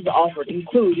 Services offered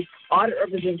include audit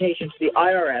representation to the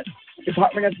IRS,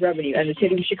 Department of Revenue, and the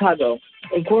City of Chicago,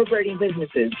 incorporating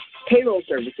businesses, payroll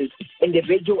services,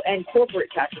 individual and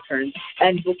corporate tax returns,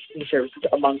 and bookkeeping services,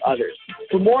 among others.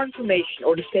 For more information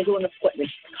or to schedule an appointment,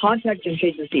 contact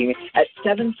Jamshed Nassim at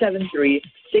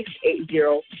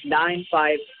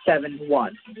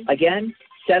 773-680-9571. Again,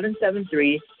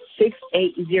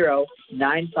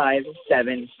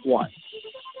 773-680-9571.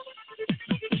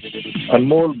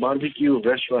 انمول barbecue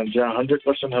restaurant, جہاں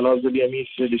 100% حلال ذریعہ meat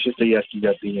سے ڈشیں تیار کی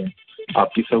جاتی ہیں. آپ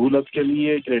کی سہولت کے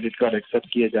لیے کریڈٹ کارڈ ایکسیپٹ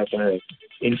کیا جاتا ہے.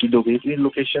 ان کی 2 بہترین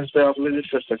لوکیشنز پہ آپ وزٹ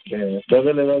کر سکتے ہیں.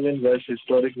 711 waste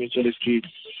historic Mitchell street,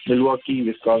 Milwaukee,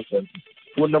 Wisconsin.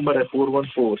 Phone number ہے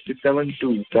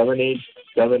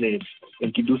 414-672-7878. ان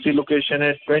کی دوسری لوکیشن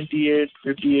ہے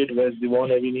 2858 ویسٹ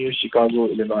دیوان avenue, Chicago,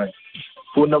 Illinois.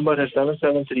 Phone number ہے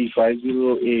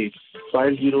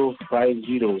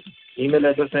 773-508-5050. ای میل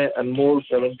ایڈریس ہے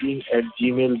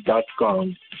anmol17@gmail.com.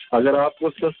 اگر آپ کو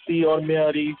سستی اور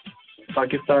معیاری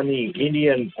Pakistani,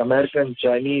 Indian, American,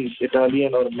 Chinese,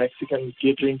 Italian اور میکسیکن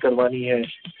کیٹرنگ کروانی ہے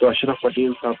تو اشرف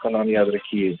پٹیل صاحب کا نام یاد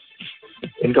رکھیے.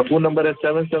 ان کا فون نمبر ہے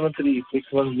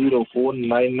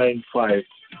 773-610-4995,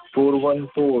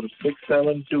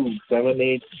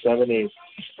 414-672-7878,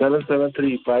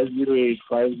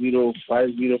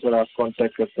 773-508-5050 پر آپ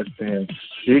کانٹیکٹ کر سکتے ہیں.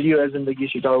 ریڈیو اے زندگی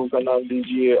شکاگو کا نام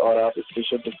دیجیے اور آپ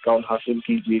اسپیشل ڈسکاؤنٹ حاصل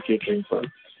کیجیے کیٹرنگ پر.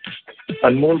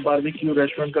 انمول باربیکیو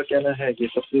ریسٹورینٹ کا کہنا ہے کہ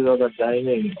سب سے زیادہ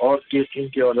ڈائننگ اور کیٹرنگ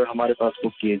کے آرڈر ہمارے پاس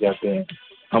بک کیے جاتے ہیں.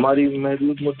 ہماری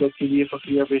محدود مدت کے لیے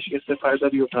فقیہ پیشکش سے فائدہ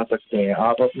بھی اٹھا سکتے ہیں.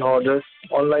 آپ اپنا آرڈر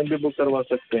آن لائن بھی بک کروا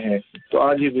سکتے ہیں. تو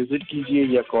آج ہی وزٹ کیجیے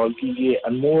یا کال کیجیے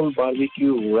انمول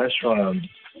باربیکیو ریسٹورینٹ.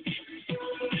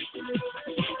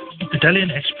 اٹالین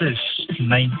ایکسپریس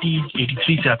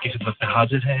 1983 سے آپ کی خدمت میں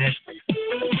حاضر ہیں.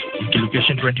 ان کی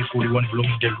لوکیشن 2041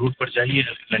 بلومنگڈیل روڈ پر جائیے,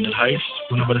 لینڈل ہائٹس.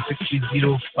 Phone number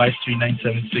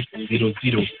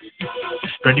 630-539-7600.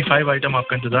 25 آئٹم آپ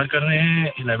کا انتظار کر رہے ہیں.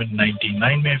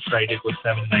 1199 میں, فرائیڈے کو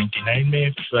 799 میں,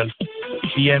 12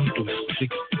 PM to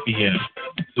 6 PM.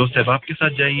 دوست احباب کے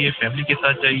ساتھ جائیے, فیملی کے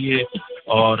ساتھ جائیے,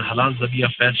 اور حلال ذبیحہ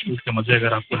فاسٹ فوڈ کے مزے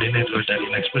اگر آپ کو لینے ہیں تو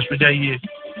اٹالین ایکسپریس پہ جائیے.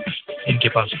 ان کے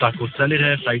پاس ٹاکو سیلڈ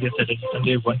ہے, Friday Saturday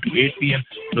Sunday 1 to 8 PM.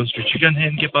 Roasted chicken ہے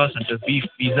ان کے پاس, انڈر بیف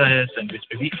پیزا ہے, سینڈوچ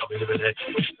پہ بھی اویلیبل ہے.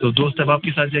 تو دوست احباب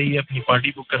کے ساتھ جائیے, اپنی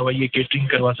پارٹی بک کروائیے, کیٹرنگ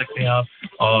کروا سکتے ہیں آپ.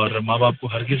 اور ماں باپ کو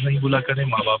ہرگز نہیں بھولا کریں,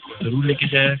 ماں باپ کو ضرور لے کے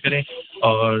جایا کریں,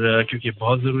 اور کیونکہ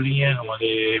بہت ضروری ہیں. ہمارے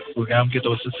پروگرام کے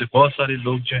توسط سے بہت سارے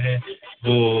لوگ جو ہیں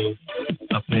وہ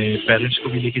اپنے پیرنٹس کو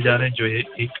بھی لے کے جا رہے ہیں, جو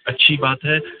ایک اچھی بات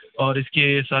ہے. اور اس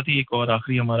کے ساتھ ہی ایک اور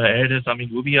آخری ہمارا ایڈ ہے سامعین,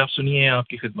 وہ بھی آپ سنیے. آپ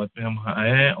کی خدمت میں ہم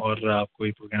آئے ہیں اور آپ کو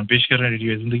یہ پروگرام پیش کر رہے ہیں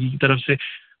ریڈیو زندگی کی طرف سے,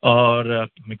 اور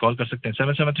ہمیں کال کر سکتے ہیں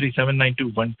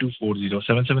 773-792-1240,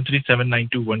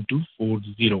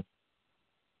 773-792-1240.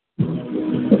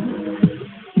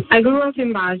 I grew up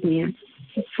in Bosnia.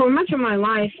 For much of my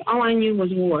life, all I knew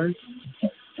was war.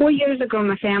 4 years ago,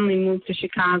 my family moved to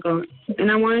Chicago,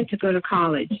 and I wanted to go to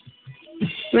college.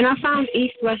 When I found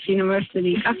East-West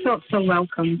University, I felt so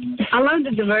welcome. I love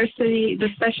the diversity, the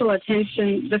special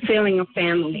attention, the feeling of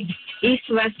family.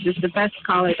 East-West is the best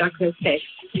college I could pick.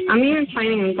 I'm even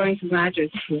planning on going to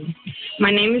graduate school.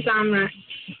 My name is Amra,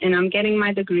 and I'm getting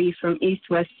my degree from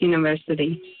East-West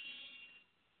University.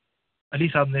 علی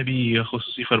صاحب نے بھی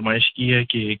خصوصی فرمائش کی ہے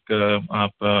کہ ایک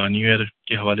آپ نیو ایئر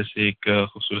کے حوالے سے ایک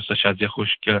خوبصورت سا شادیہ خوش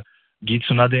کا گیت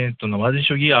سنا دیں تو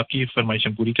نوازش ہوگی. آپ کی فرمائش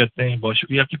ہم پوری کرتے ہیں. بہت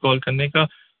شکریہ آپ کی کال کرنے کا,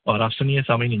 اور آپ سنیے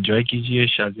سامعین, انجوائے کیجیے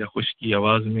شادیہ خوش کی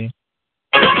آواز میں.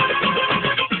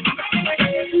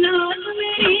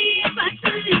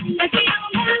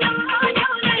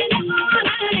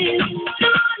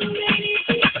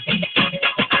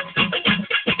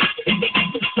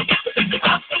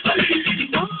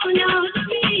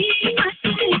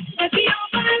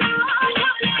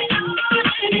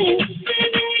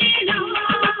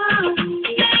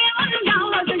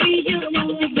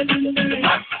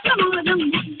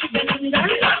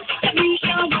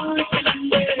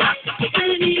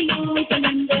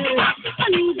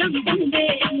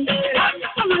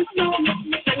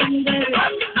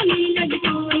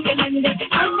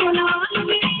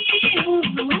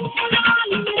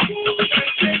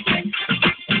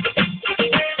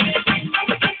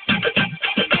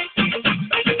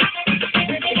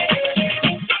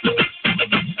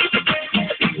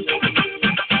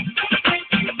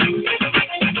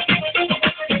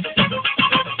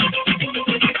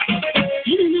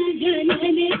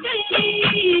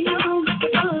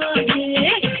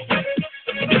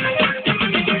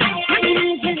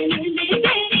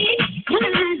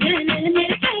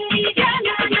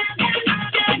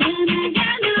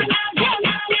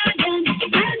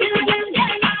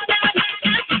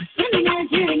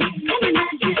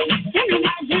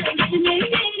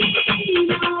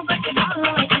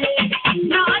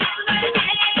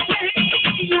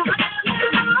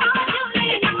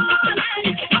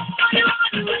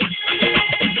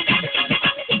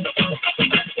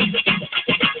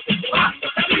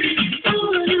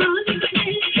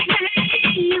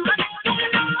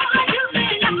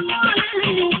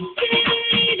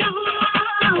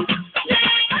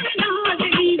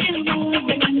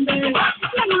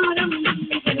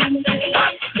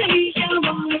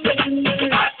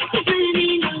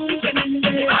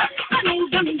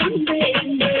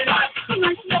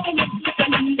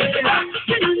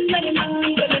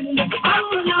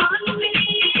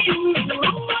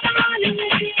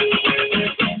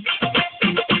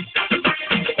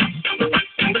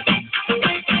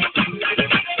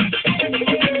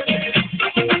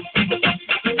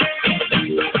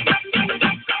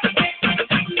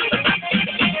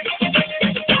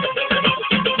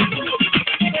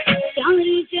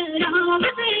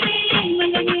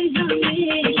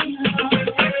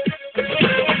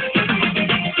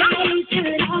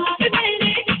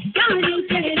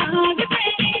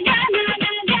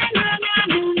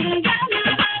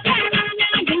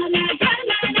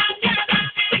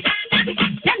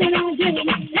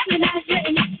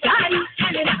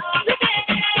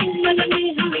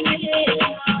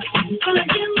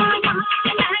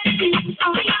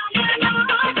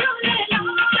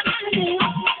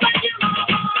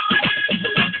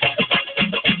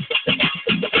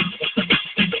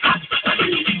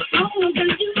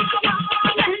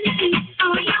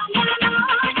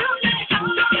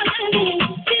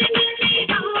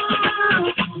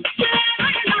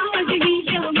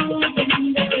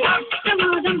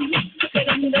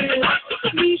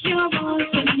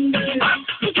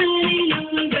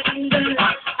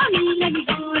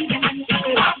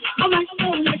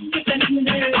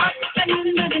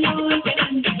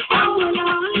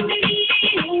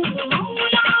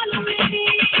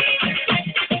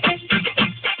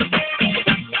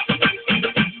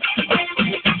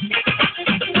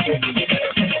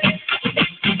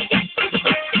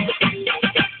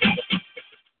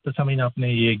 سامعین آپ نے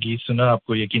یہ گیت سنا, آپ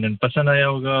کو یقیناً پسند آیا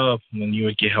ہوگا. نیو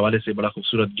ایئر کے حوالے سے بڑا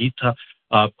خوبصورت گیت تھا.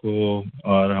 آپ کو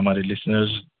اور ہمارے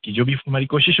لسنرز کی جو بھی ہماری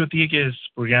کوشش ہوتی ہے کہ اس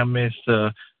پروگرام میں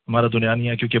ہمارا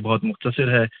دنیانیہ کیونکہ بہت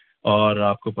مختصر ہے اور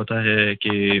آپ کو پتہ ہے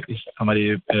کہ اس ہمارے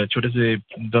چھوٹے سے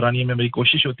دورانیے میں میری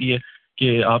کوشش ہوتی ہے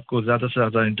کہ آپ کو زیادہ سے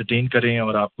زیادہ انٹرٹین کریں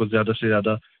اور آپ کو زیادہ سے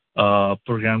زیادہ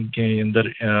پروگرام کے اندر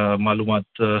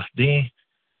معلومات دیں.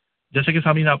 جیسا کہ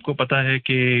سامعین آپ کو پتہ ہے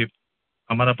کہ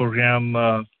ہمارا پروگرام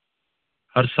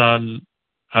ہر سال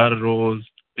ہر روز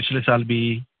پچھلے سال بھی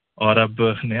اور اب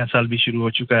نیا سال بھی شروع ہو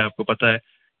چکا ہے. آپ کو پتہ ہے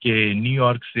کہ نیو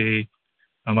یارک سے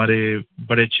ہمارے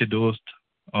بڑے اچھے دوست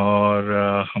اور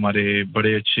ہمارے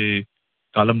بڑے اچھے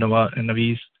کالم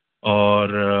نویس اور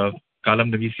کالم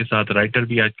نویس کے ساتھ رائٹر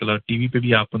بھی آج کل ٹی وی پہ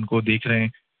بھی آپ ان کو دیکھ رہے ہیں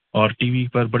اور ٹی وی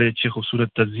پر بڑے اچھے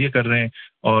خوبصورت تجزیے کر رہے ہیں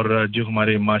اور جو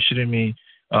ہمارے معاشرے میں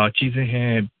چیزیں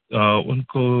ہیں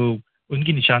ان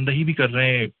کی نشاندہی بھی کر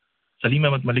رہے ہیں. سلیم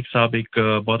احمد ملک صاحب ایک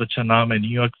بہت اچھا نام ہے,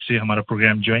 نیو یارک سے ہمارا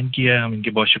پروگرام جوائن کیا ہے. ہم ان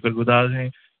کے بہت شکر گزار ہیں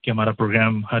کہ ہمارا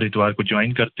پروگرام ہر اتوار کو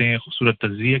جوائن کرتے ہیں, خوبصورت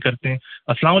تجزیے کرتے ہیں.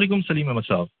 السلام علیکم سلیم احمد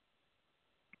صاحب.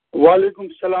 وعلیکم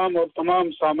السلام اور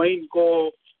تمام سامعین کو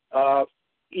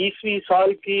عیسوی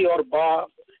سال کی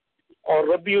اور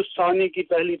ربیع الثانی کی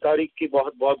پہلی تاریخ کی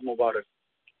بہت بہت مبارک.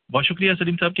 بہت شکریہ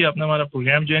سلیم صاحب کہ آپ نے ہمارا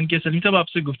پروگرام جوائن کیا. سلیم صاحب آپ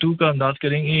سے گفتگو کا انداز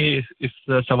کریں گے اس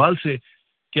سوال سے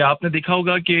کہ آپ نے دیکھا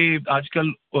ہوگا کہ آج کل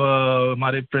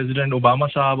ہمارے پریزیڈنٹ اوباما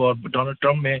صاحب اور ڈونلڈ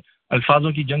ٹرمپ میں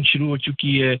الفاظوں کی جنگ شروع ہو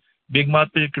چکی ہے, بیگ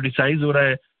بات پہ کرٹیسائز ہو رہا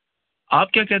ہے.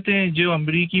 آپ کیا کہتے ہیں جو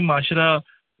امریکی معاشرہ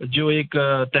جو ایک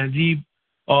تہذیب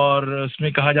اور اس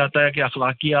میں کہا جاتا ہے کہ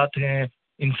اخلاقیات ہیں,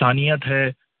 انسانیت ہے,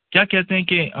 کیا کہتے ہیں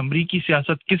کہ امریکی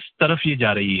سیاست کس طرف یہ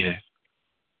جا رہی ہے؟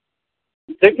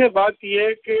 دیکھیں بات یہ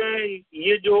ہے کہ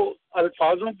یہ جو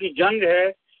الفاظوں کی جنگ ہے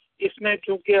اس میں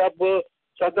چونکہ اب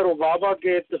صدر اوباما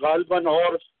کے غالباً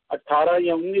اور 18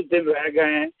 یا 19 دن رہ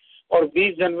گئے ہیں اور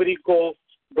 20 جنوری کو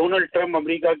ڈونلڈ ٹرمپ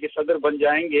امریکہ کے صدر بن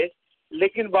جائیں گے.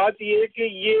 لیکن بات یہ ہے کہ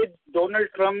یہ ڈونلڈ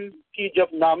ٹرمپ کی جب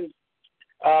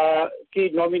کی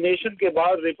نامینیشن کے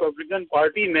بعد ریپبلکن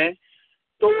پارٹی میں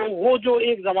تو وہ جو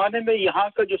ایک زمانے میں یہاں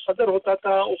کا جو صدر ہوتا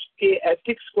تھا اس کے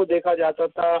ایتھکس کو دیکھا جاتا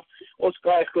تھا, اس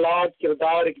کا اخلاق,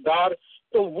 کردار, اقدار,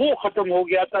 تو وہ ختم ہو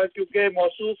گیا تھا کیونکہ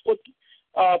موصوف خود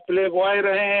پلے بوائے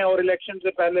رہے ہیں اور الیکشن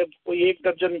سے پہلے کوئی 1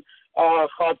 درجن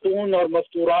خاتون اور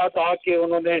مستورات آ کے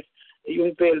انہوں نے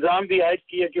ان پہ الزام بھی عائد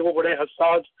کیے کہ وہ بڑے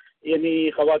حساس یعنی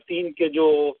خواتین کے جو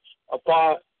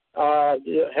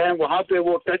ہیں وہاں پہ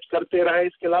وہ ٹچ کرتے رہے.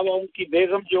 اس کے علاوہ ان کی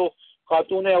بیگم جو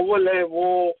خاتون اول ہے وہ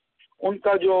ان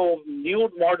کا جو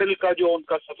نیوڈ ماڈل کا جو ان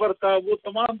کا سفر تھا وہ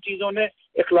تمام چیزوں نے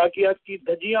اخلاقیات کی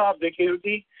دھجیاں آپ دیکھی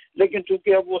تھی. لیکن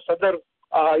چونکہ اب وہ صدر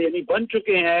یعنی بن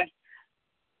چکے ہیں,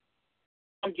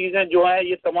 تمام چیزیں جو ہیں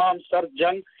یہ تمام سر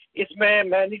جنگ اس میں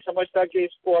میں نہیں سمجھتا کہ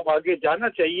اس کو اب آگے جانا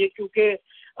چاہیے کیونکہ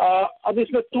اب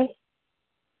اس میں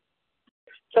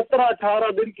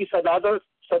 17-18 دن کی صدارت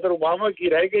صدر اوباما کی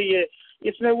رہ گئی ہے.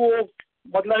 اس میں وہ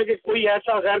مطلب ہے کہ کوئی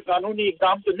ایسا غیر قانونی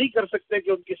اقدام تو نہیں کر سکتے کہ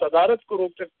ان کی صدارت کو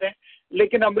روک سکتے ہیں.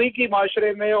 لیکن امریکی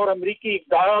معاشرے میں اور امریکی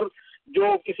اقدار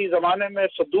جو کسی زمانے میں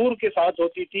صدور کے ساتھ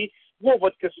ہوتی تھی وہ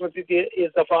بدقسمتی تھی اس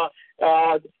دفعہ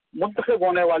منتخب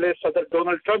ہونے والے صدر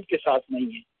ڈونلڈ ٹرمپ کے ساتھ نہیں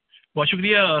ہے. بہت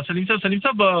شکریہ سلیم صاحب. سلیم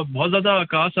صاحب بہت زیادہ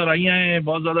کہاس آرائیاں ہیں,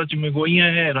 بہت زیادہ چمگوئیاں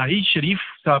ہیں راہیل شریف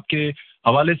صاحب کے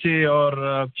حوالے سے, اور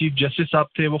چیف جسٹس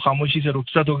صاحب تھے وہ خاموشی سے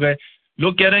رخصت ہو گئے.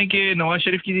 لوگ کہہ رہے ہیں کہ نواز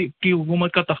شریف کی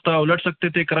حکومت کا تختہ الٹ سکتے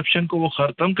تھے, کرپشن کو وہ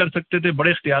ختم کر سکتے تھے,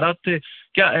 بڑے اختیارات تھے.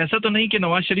 کیا ایسا تو نہیں کہ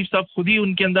نواز شریف صاحب خود ہی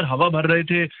ان کے اندر ہوا بھر رہے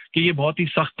تھے کہ یہ بہت ہی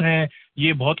سخت ہیں,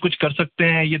 یہ بہت کچھ کر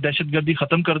سکتے ہیں, یہ دہشت گردی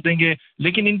ختم کر دیں گے,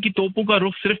 لیکن ان کی توپوں کا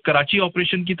رخ صرف کراچی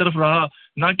آپریشن کی طرف رہا,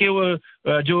 نہ کہ وہ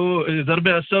جو ضرب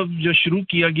اصب جو شروع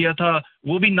کیا گیا تھا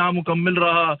وہ بھی نامکمل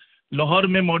رہا. لاہور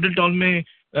میں ماڈل ٹاؤن میں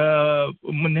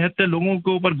 69 لوگوں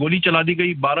کے اوپر گولی چلا دی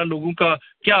گئی, 12 لوگوں کا.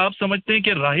 کیا آپ سمجھتے ہیں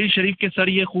کہ راہیل شریف کے سر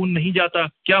یہ خون نہیں جاتا؟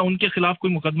 کیا ان کے خلاف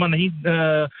کوئی مقدمہ نہیں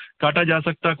کاٹا جا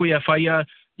سکتا, کوئی FIR؟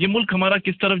 یہ ملک ہمارا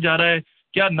کس طرف جا رہا ہے؟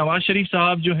 کیا نواز شریف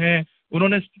صاحب جو ہیں انہوں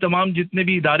نے تمام جتنے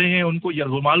بھی ادارے ہیں ان کو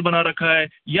یرغمال بنا رکھا ہے,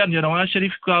 یا نواز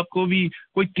شریف کا آپ کو بھی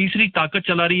کوئی تیسری طاقت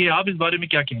چلا رہی ہے؟ آپ اس بارے میں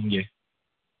کیا کہیں گے؟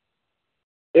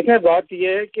 دیکھیں بات یہ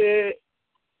ہے کہ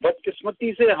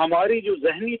بدقسمتی سے ہماری جو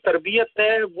ذہنی تربیت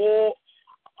ہے وہ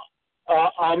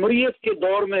آمریت کے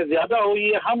دور میں زیادہ ہوئی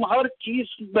ہے. ہم ہر چیز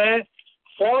میں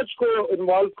فوج کو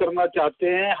انوالو کرنا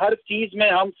چاہتے ہیں, ہر چیز میں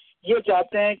ہم یہ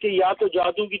چاہتے ہیں کہ یا تو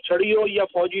جادو کی چھڑی ہو یا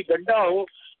فوجی ڈنڈا ہو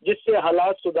جس سے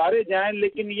حالات سدھارے جائیں.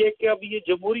 لیکن یہ کہ اب یہ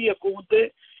جمہوری حکومتیں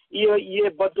یہ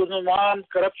بدعنوان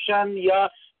کرپشن یا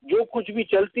جو کچھ بھی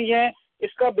چلتی ہیں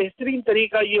اس کا بہترین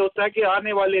طریقہ یہ ہوتا ہے کہ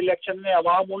آنے والے الیکشن میں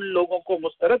عوام ان لوگوں کو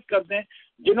مسترد کر دیں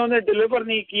جنہوں نے ڈیلیور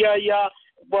نہیں کیا یا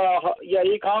یا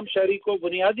ایک عام شہری کو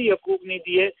بنیادی حقوق نہیں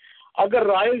دیے. اگر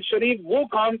راحیل شریف وہ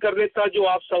کام کر لیتا جو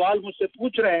آپ سوال مجھ سے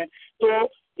پوچھ رہے ہیں تو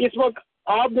اس وقت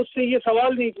آپ مجھ سے یہ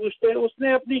سوال نہیں پوچھتے. اس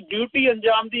نے اپنی ڈیوٹی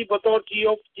انجام دی بطور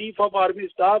چیف آف آرمی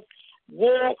اسٹاف.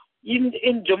 وہ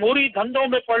ان جمہوری دھندوں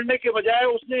میں پڑنے کے بجائے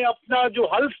اس نے اپنا جو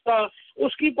حلف تھا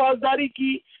اس کی پاسداری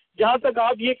کی. جہاں تک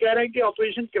آپ یہ کہہ رہے ہیں کہ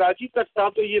آپریشن کراچی تک تھا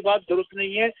تو یہ بات درست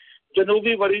نہیں ہے.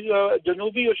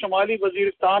 جنوبی اور شمالی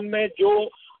وزیرستان میں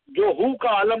جو ہو کا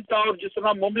عالم تھا اور جس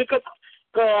طرح مملکت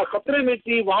خطرے میں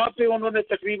تھی وہاں پہ انہوں نے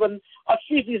تقریباً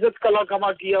 80% کلا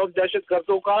کما کیا اور دہشت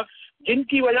گردوں کا, جن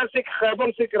کی وجہ سے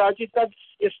خیبر سے کراچی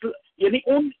تک یعنی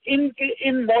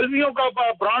ان مولویوں کا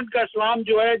برانڈ کا اسلام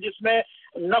جو ہے جس میں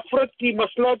نفرت کی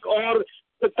مسلک اور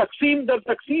تقسیم در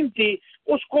تقسیم تھی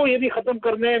اس کو یعنی ختم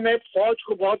کرنے میں فوج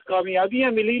کو بہت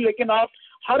کامیابیاں ملی. لیکن آپ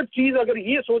ہر چیز اگر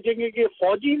یہ سوچیں گے کہ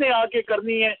فوجی نے آ کے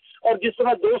کرنی ہے, اور جس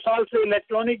طرح 2 سال سے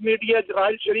الیکٹرانک میڈیا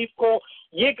راحیل شریف کو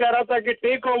یہ کہہ رہا تھا کہ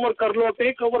ٹیک اوور کر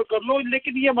لو,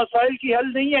 لیکن یہ مسائل کی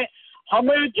حل نہیں ہے.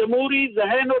 ہمیں جمہوری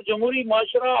ذہن اور جمہوری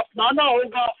معاشرہ اپنانا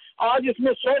ہوگا. آج اس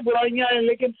میں 100 برائیاں ہیں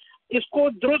لیکن اس کو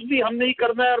درست بھی ہم نہیں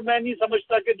کرنا ہے. اور میں نہیں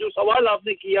سمجھتا کہ جو سوال آپ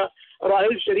نے کیا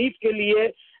راحیل شریف کے لیے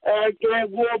کہ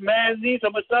وہ میں نہیں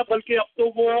سمجھتا, بلکہ اب تو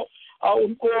وہ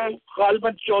ان کو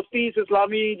غالباً 34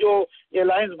 اسلامی جو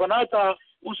الائنس بنا تھا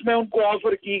اس میں ان کو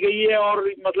آفر کی گئی ہے, اور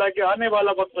مطلب کہ آنے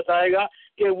والا وقت بتائے گا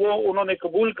کہ وہ انہوں نے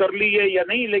قبول کر لی ہے یا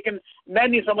نہیں. لیکن میں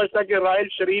نہیں سمجھتا کہ راحیل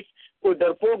شریف کوئی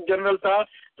ڈرپوک جنرل تھا.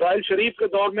 راحیل شریف کے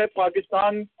دور میں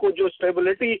پاکستان کو جو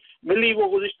اسٹیبلٹی ملی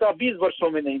وہ گزشتہ 20 برسوں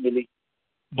میں نہیں ملی.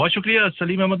 بہت شکریہ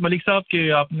سلیم احمد ملک صاحب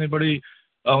کہ آپ نے بڑی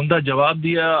عمدہ جواب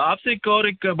دیا. آپ سے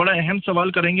ایک بڑا اہم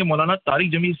سوال کریں گے. مولانا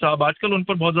طارق جمیل صاحب, آج کل ان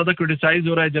پر بہت زیادہ کرٹیسائز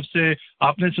ہو رہا ہے. جب سے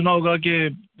آپ نے سنا ہوگا کہ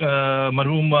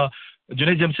مرحوم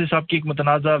جنید جمشید صاحب کی ایک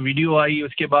متنازع ویڈیو آئی,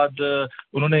 اس کے بعد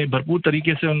انہوں نے بھرپور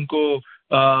طریقے سے ان کو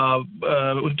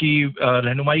ان کی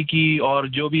رہنمائی کی اور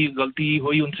جو بھی غلطی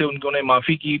ہوئی ان سے انہوں نے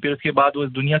معافی کی. پھر اس کے بعد وہ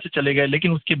اس دنیا سے چلے گئے,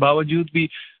 لیکن اس کے باوجود بھی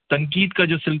تنقید کا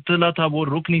جو سلسلہ تھا وہ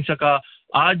رک نہیں سکا.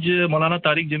 آج مولانا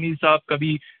طارق جمیل صاحب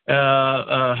کبھی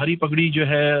ہری پگڑی جو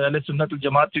ہے اہل سنت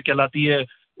الجماعت جو کہلاتی ہے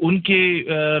ان کے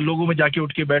لوگوں میں جا کے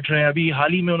اٹھ کے بیٹھ رہے ہیں. ابھی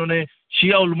حال ہی میں انہوں نے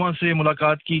شیعہ علماء سے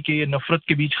ملاقات کی کہ یہ نفرت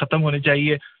کے بیچ ختم ہونے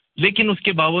چاہیے, لیکن اس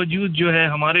کے باوجود جو ہے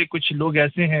ہمارے کچھ لوگ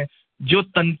ایسے ہیں جو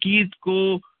تنقید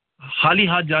کو خالی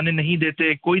ہاتھ جانے نہیں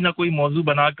دیتے, کوئی نہ کوئی موضوع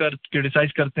بنا کر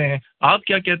کرٹیسائز کرتے ہیں. آپ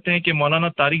کیا کہتے ہیں کہ مولانا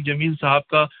طارق جمیل صاحب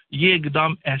کا یہ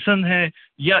اقدام احسن ہے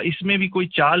یا اس میں بھی کوئی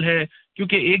چال ہے؟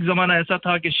 کیونکہ ایک زمانہ ایسا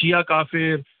تھا کہ شیعہ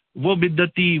کافر, وہ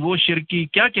بدعتی, وہ شرکی.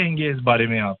 کیا کہیں گے اس بارے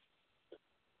میں آپ؟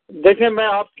 دیکھیں, میں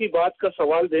آپ کی بات کا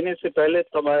سوال دینے سے پہلے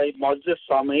تمام معزز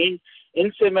سامعین ان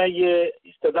سے میں یہ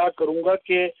استدعا کروں گا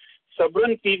کہ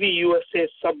صبرن ٹی وی USA,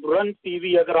 صبرن ٹی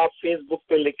وی اگر آپ فیس بک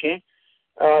پہ لکھیں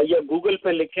یا گوگل پہ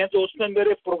لکھیں تو اس میں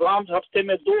میرے پروگرام ہفتے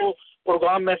میں 2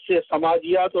 پروگرام میں سے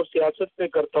سماجیات اور سیاست پہ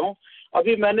کرتا ہوں.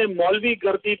 ابھی میں نے مولوی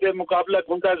گردی پہ مقابلہ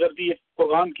گنڈا گردی ایک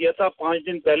پروگرام کیا تھا 5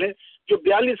 دن پہلے, جو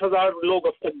 42,000 لوگ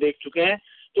اب تک دیکھ چکے ہیں.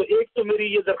 تو ایک تو میری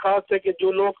یہ درخواست ہے کہ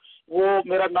جو لوگ وہ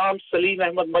میرا نام سلیم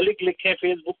احمد ملک لکھیں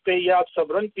فیس بک پہ یا آپ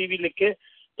صبرن ٹی وی لکھیں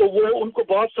تو وہ ان کو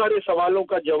بہت سارے سوالوں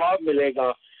کا جواب ملے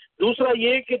گا. دوسرا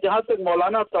یہ کہ جہاں تک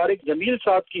مولانا طارق جمیل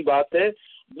صاحب کی بات ہے,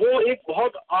 وہ ایک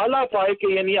بہت اعلیٰ پائے کے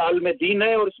یعنی عالم دین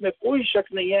ہے, اور اس میں کوئی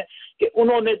شک نہیں ہے کہ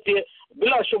انہوں نے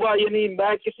بلا شبہ یعنی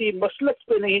میں کسی مسلک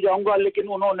پہ نہیں جاؤں گا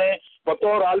لیکن انہوں نے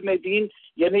بطور عالم دین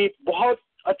یعنی بہت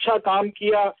اچھا کام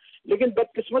کیا. لیکن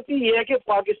بدقسمتی یہ ہے کہ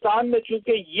پاکستان میں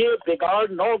چونکہ یہ بگاڑ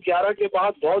 9/11 کے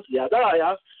بعد بہت زیادہ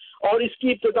آیا, اور اس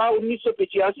کی ابتدا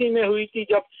 1985 میں ہوئی تھی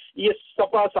جب یہ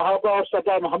سپا صحابہ اور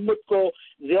سپا محمد کو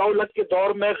ضیاء الحق کے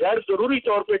دور میں غیر ضروری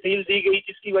طور پہ ڈھیل دی گئی,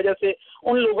 جس کی وجہ سے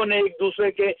ان لوگوں نے ایک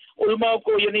دوسرے کے علماء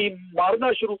کو یعنی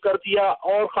مارنا شروع کر دیا.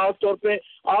 اور خاص طور پہ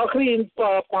آخری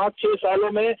 5-6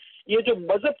 سالوں میں یہ جو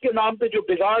مذہب کے نام پہ جو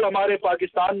بگاڑ ہمارے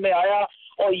پاکستان میں آیا,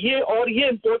 اور یہ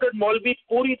امپورٹڈ مولوی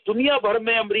پوری دنیا بھر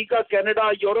میں امریکہ, کینیڈا,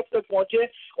 یورپ تک پہنچے,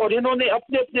 اور انہوں نے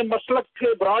اپنے اپنے مسلک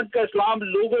کے برانڈ کا اسلام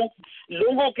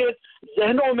لوگوں کے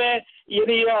ذہنوں میں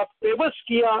یعنی پیوست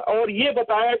کیا, اور یہ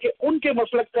بتایا کہ ان کے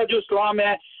مسلک کا جو اسلام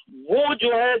ہے وہ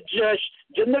جو ہے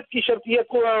جنت کی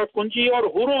شرطیت کنجی اور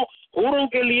حوروں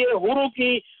کے لیے حوروں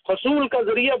کی حصول کا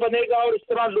ذریعہ بنے گا. اور اس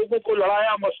طرح لوگوں کو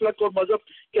لڑایا مسلک اور مذہب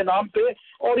کے نام پہ.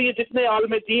 اور یہ جتنے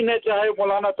عالم دین ہے, چاہے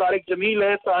مولانا طارق جمیل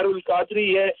ہے, طاہر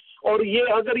القادری ہے, اور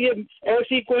یہ اگر یہ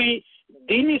ایسی کوئی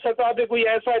دینی سطح پہ کوئی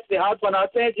ایسا اتحاد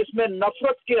بناتے ہیں جس میں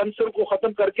نفرت کے عنصر کو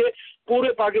ختم کر کے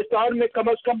پورے پاکستان میں کم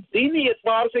از کم دینی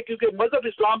اعتبار سے, کیونکہ مذہب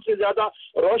اسلام سے زیادہ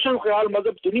روشن خیال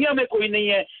مذہب دنیا میں کوئی نہیں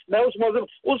ہے. میں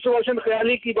اس روشن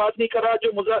خیالی کی بات نہیں کر رہا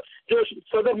جو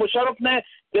صدر مشرف نے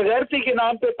بغیرتی کے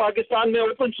نام پہ پاکستان میں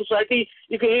اوپن سوسائٹی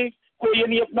کو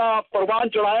یعنی اپنا پروان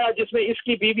چڑھایا جس میں اس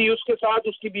کی بیوی اس کے ساتھ،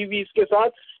 اس کی بیوی اس کے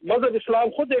ساتھ. مذہب اسلام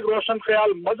خود ایک روشن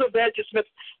خیال مذہب ہے جس میں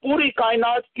پوری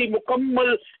کائنات کی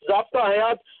مکمل ضابطہ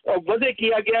حیات وضع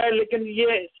کیا گیا ہے. لیکن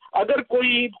یہ اگر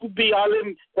کوئی بھی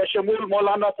عالم بشمول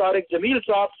مولانا طارق جمیل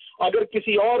صاحب اگر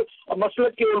کسی اور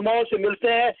مسلک کے علماء سے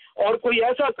ملتے ہیں اور کوئی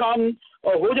ایسا کام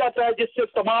ہو جاتا ہے جس سے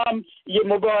تمام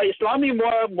یہ اسلامی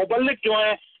مبلغ جو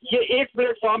ہیں یہ ایک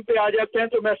پلیٹ فارم پہ آ جاتے ہیں،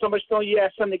 تو میں سمجھتا ہوں یہ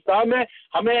احسن اقدام ہے.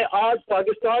 ہمیں آج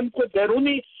پاکستان کو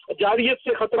بیرونی جارحیت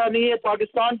سے خطرہ نہیں ہے.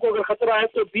 پاکستان کو اگر خطرہ ہے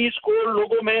تو 20 کروڑ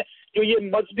لوگوں میں جو یہ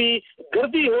مذہبی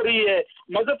گردی ہو رہی ہے،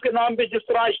 مذہب کے نام پہ جس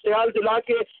طرح اشتعال دلا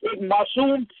کے ایک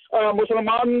معصوم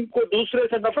مسلمان کو دوسرے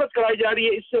سے نفرت کرائی جا رہی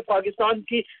ہے، اس سے پاکستان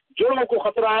کی جڑوں کو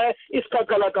خطرہ ہے. اس کا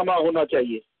کلا کما ہونا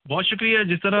چاہیے. بہت شکریہ.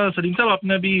 جس طرح سلیم صاحب آپ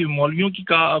نے ابھی مولویوں کی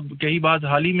کئی بات،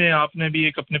 حال ہی میں آپ نے بھی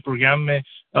ایک اپنے پروگرام میں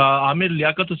عامر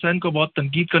لیاقت حسین کو بہت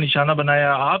تنقید کا نشانہ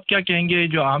بنایا. آپ کیا کہیں گے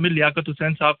جو عامر لیاقت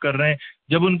حسین صاحب کر رہے ہیں؟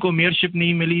 جب ان کو میئرشپ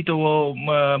نہیں ملی تو وہ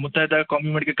متحدہ قومی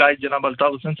اسمبلی کے قائد جناب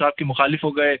الطاف حسین صاحب کے مخالف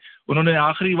ہو گئے. انہوں نے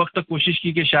آخری وقت تک کوشش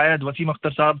کی کہ شاید وسیم اختر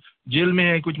صاحب جیل میں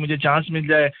ہیں، کچھ مجھے چانس مل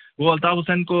جائے. وہ الطاف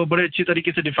حسین کو بڑے اچھی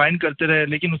طریقے سے ڈیفائن کرتے رہے،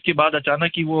 لیکن اس کے بعد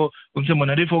اچانک ہی وہ ان سے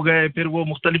منحرف ہو گئے. پھر وہ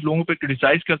مختلف لوگوں پہ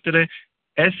کرٹیسائز کرتے رہے.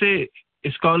 ایسے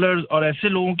اسکالرز اور ایسے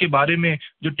لوگوں کے بارے میں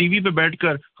جو ٹی وی پہ بیٹھ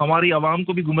کر ہماری عوام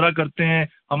کو بھی گمراہ کرتے ہیں،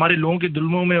 ہمارے لوگوں کے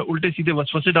دلوں میں الٹے سیدھے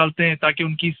وسوسے ڈالتے ہیں تاکہ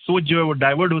ان کی سوچ جو ہے وہ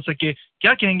ڈائیورٹ ہو سکے،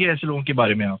 کیا کہیں گے ایسے لوگوں کے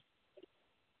بارے میں آپ؟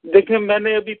 دیکھیں، میں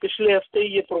نے ابھی پچھلے ہفتے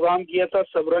یہ پروگرام کیا تھا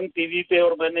سبرنگ ٹی وی پہ،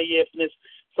 اور میں نے یہ اپنے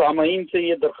سامعین سے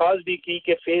یہ درخواست بھی کی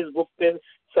کہ فیس بک پہ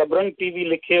سبرنگ ٹی وی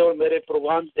لکھے اور میرے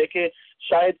پروگرام دیکھیں.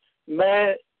 شاید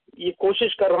میں یہ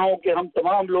کوشش کر رہا ہوں کہ ہم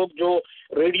تمام لوگ جو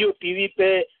ریڈیو ٹی وی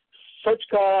پہ سچ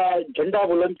کا جھنڈا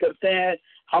بلند کرتے ہیں،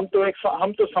 ہم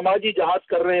تو سماجی جہاد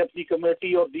کر رہے ہیں اپنی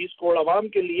کمیٹی اور 20 کروڑ عوام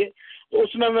کے لیے. تو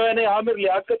اس میں نے عامر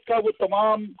لیاقت کا وہ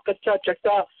تمام کچا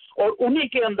چٹا اور انہی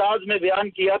کے انداز میں بیان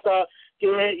کیا تھا کہ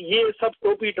یہ سب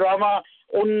ٹوپی ڈرامہ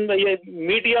یہ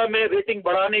میڈیا میں ریٹنگ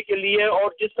بڑھانے کے لیے،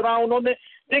 اور جس طرح انہوں نے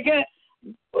دیکھیں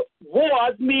وہ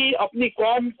آدمی اپنی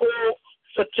قوم کو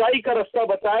سچائی کا رستہ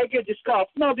بتائے کہ جس کا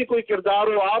اپنا بھی کوئی کردار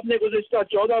ہو. آپ نے گزشتہ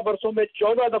 14 برسوں میں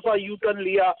 14 دفعہ یو ٹرن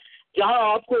لیا. جہاں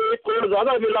آپ کو 1 کروڑ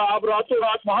زیادہ ملا آپ راتوں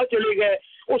رات وہاں چلے گئے.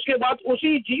 اس کے بعد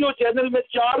اسی جیو چینل میں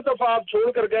 4 دفعہ آپ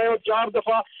چھوڑ کر گئے، اور 4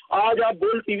 دفعہ آج آپ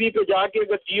بول ٹی وی پہ جا کے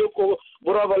اگر جیو کو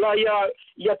برا بلا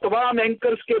یا تمام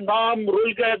اینکرز کے نام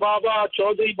رول گئے بابا،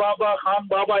 چودھری بابا، خان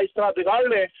بابا اس طرح بگاڑ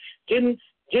رہے ہیں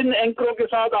جن اینکروں کے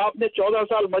ساتھ آپ نے 14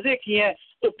 سال مزے کیے ہیں،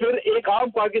 تو پھر ایک عام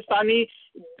پاکستانی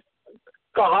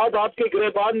کا ہاتھ آپ کے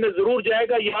گریبان میں ضرور جائے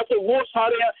گا. یا تو وہ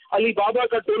سارے علی بابا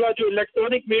کا ٹولہ جو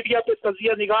الیکٹرانک میڈیا پہ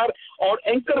تجزیہ نگار اور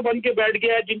اینکر بن کے بیٹھ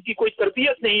گیا ہے جن کی کوئی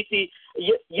تربیت نہیں تھی،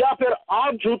 یا پھر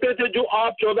آپ جھوٹے تھے جو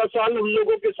آپ 14 سال ان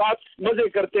لوگوں کے ساتھ مزے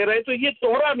کرتے رہے. تو یہ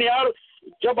دوہرا معیار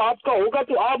جب آپ کا ہوگا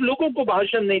تو آپ لوگوں کو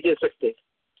بھاشن نہیں دے سکتے.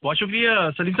 بہت شکریہ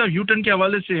سلیم صاحب. یو ٹرن کے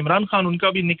حوالے سے عمران خان ان کا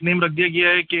بھی نک نیم رکھ دیا گیا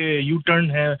ہے کہ یو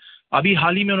ٹرن ہے. ابھی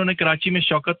حال ہی میں انہوں نے کراچی میں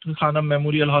شوکت خانم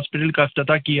میموریل ہاسپٹل کا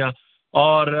افتتاح کیا،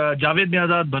 اور جاوید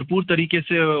میاں برپور طریقے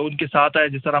سے ان کے ساتھ آئے.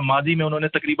 جس طرح ماضی میں انہوں نے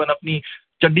تقریباً اپنی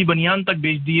چڈی بنیان تک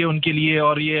بیچ دی ہے ان کے لیے،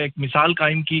 اور یہ ایک مثال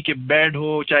قائم کی کہ بیڈ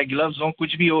ہو چاہے گلوز ہو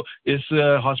کچھ بھی ہو اس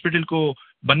ہاسپٹل کو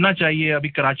بننا چاہیے. ابھی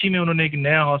کراچی میں انہوں نے ایک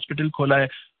نیا ہاسپٹل کھولا ہے.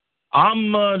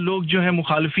 عام لوگ جو ہیں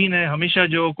مخالفین ہیں ہمیشہ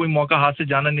جو کوئی موقع ہاتھ سے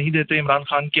جانا نہیں دیتے عمران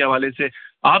خان کے حوالے سے.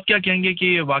 آپ کیا کہیں گے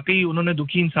کہ واقعی انہوں نے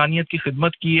دکھی انسانیت کی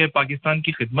خدمت کی ہے، پاکستان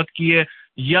کی خدمت کی ہے،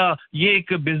 یا یہ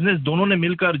ایک بزنس دونوں نے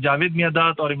مل کر جاوید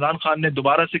میادات اور عمران خان نے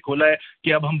دوبارہ سے کھولا ہے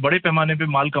کہ اب ہم بڑے پیمانے پہ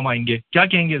مال کمائیں گے؟ کیا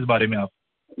کہیں گے اس بارے میں آپ؟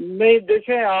 نہیں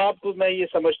دیکھیں میں یہ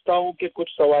سمجھتا ہوں کہ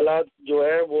کچھ سوالات جو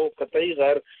ہے وہ قطعی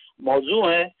غیر موضوع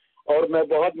ہیں، اور میں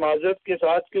بہت معذرت کے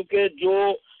ساتھ، کیونکہ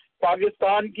جو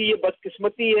پاکستان کی یہ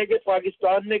بدقسمتی ہے کہ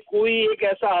پاکستان میں کوئی ایک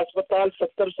ایسا ہسپتال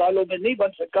 70 سالوں میں نہیں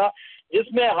بن سکا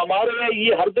جس میں ہمارے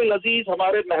یہ ہر دل عزیز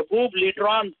ہمارے محبوب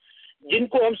لیڈران جن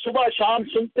کو ہم صبح شام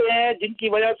سنتے ہیں، جن کی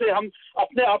وجہ سے ہم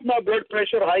اپنا بلڈ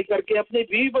پریشر ہائی کر کے اپنے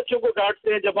بیوی بچوں کو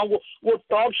ڈانٹتے ہیں جب ہم وہ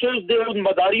ٹاپ شوز ان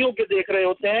مداریوں کے دیکھ رہے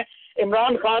ہوتے ہیں.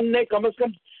 عمران خان نے کم از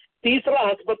کم 3را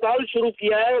ہسپتال شروع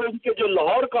کیا ہے، اور ان کے جو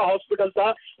لاہور کا ہاسپٹل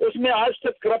تھا اس میں آج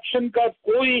تک کرپشن کا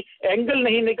کوئی اینگل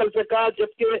نہیں نکل سکا،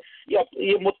 جبکہ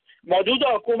یہ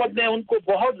موجودہ حکومت نے ان کو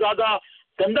بہت زیادہ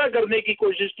گندا کرنے کی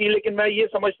کوشش کی. لیکن میں یہ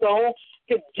سمجھتا ہوں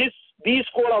کہ جس 20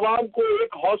 کروڑ عوام کو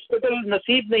ایک ہاسپٹل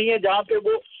نصیب نہیں ہے جہاں پہ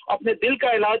وہ اپنے دل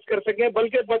کا علاج کر سکیں،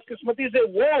 بلکہ بدقسمتی سے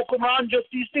وہ حکمران جو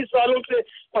 30 سالوں سے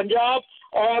پنجاب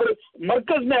اور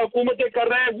مرکز میں حکومتیں کر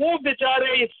رہے ہیں وہ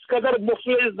بیچارے اس قدر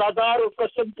مفلس نادار اور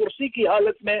قسم پرسی کی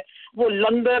حالت میں وہ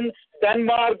لندن،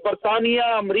 ڈنمارک،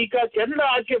 برطانیہ، امریکہ، کینیڈا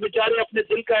آ کے بیچارے اپنے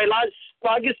دل کا علاج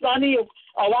پاکستانی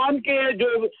عوام کے جو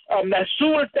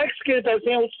محصول ٹیکس کے پیسے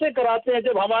ہیں اس سے کراتے ہیں،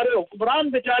 جب ہمارے حکمران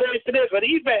بیچارے اتنے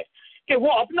غریب ہیں کہ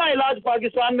وہ اپنا علاج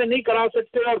پاکستان میں نہیں کرا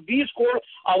سکتے اور 20 کروڑ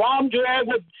عوام جو ہے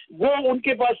وہ ان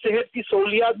کے پاس صحت کی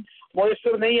سہولیات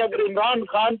میسر نہیں. اگر عمران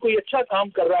خان کوئی اچھا کام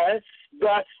کر رہا ہے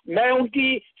میں ان کی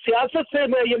سیاست سے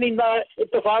میں یعنی نا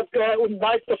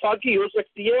اتفاقی ہو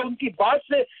سکتی ہے, ان کی بات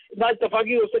سے نا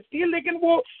اتفاقی ہو سکتی ہے, لیکن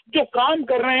وہ جو کام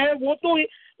کر رہے ہیں وہ تو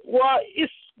وہ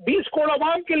اس 20 کروڑ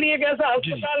عوام کے لیے ایک ایسا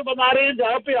ہسپتال بنا رہے ہیں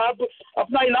جہاں پہ آپ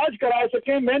اپنا علاج کرا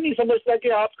سکیں. میں نہیں سمجھتا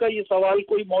کہ آپ کا یہ سوال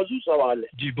کوئی موضوع سوال ہے.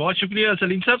 جی بہت شکریہ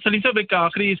سلیم صاحب. سلیم صاحب ایک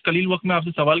آخری اس قلیل وقت میں آپ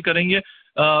سے سوال کریں گے.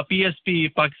 پی ایس پی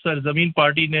پاکستان زمین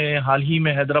پارٹی نے حال ہی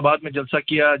میں حیدرآباد میں جلسہ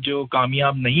کیا جو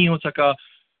کامیاب نہیں ہو سکا.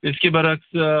 اس کے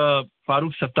برعکس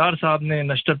فاروق ستار صاحب نے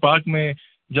نشتر پارک میں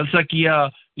جلسہ کیا,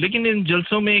 لیکن ان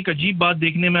جلسوں میں ایک عجیب بات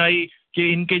دیکھنے میں آئی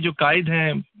کہ ان کے جو قائد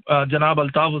ہیں جناب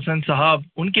الطاف حسین صاحب,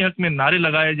 ان کے حق میں نعرے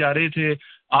لگائے جا رہے تھے.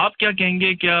 آپ کیا کہیں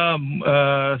گے, کیا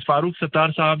فاروق ستار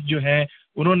صاحب جو ہیں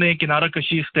انہوں نے کنارہ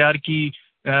کشی اختیار کی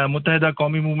متحدہ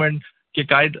قومی موومنٹ کے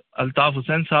قائد الطاف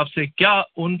حسین صاحب سے, کیا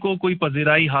ان کو کوئی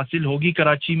پذیرائی حاصل ہوگی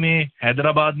کراچی میں,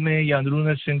 حیدرآباد میں یا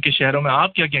اندرون سندھ کے شہروں میں؟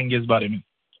 آپ کیا کہیں گے اس بارے میں؟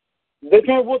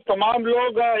 دیکھیں وہ تمام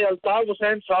لوگ الطاف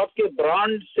حسین صاحب کے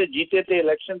برانڈ سے جیتے تھے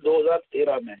الیکشن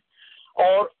 2013 میں,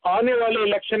 اور آنے والے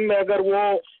الیکشن میں اگر وہ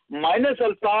مائنس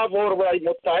الطاف اور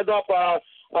متحدہ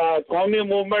قومی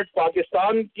موومنٹ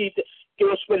پاکستان کی کہ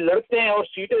اس پہ لڑتے ہیں اور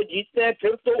سیٹیں جیتتے ہیں,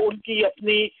 پھر تو ان کی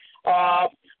اپنی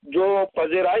جو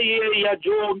پذیرائی ہے یا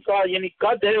جو ان کا یعنی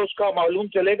قد ہے اس کا معلوم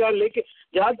چلے گا. لیکن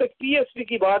جہاں تک پی ایس پی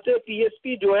کی بات ہے, پی ایس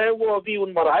پی جو ہے وہ ابھی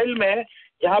ان مراحل میں ہے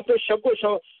جہاں پہ شک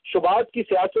و شبہات کی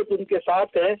سیاست ان کے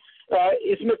ساتھ ہے.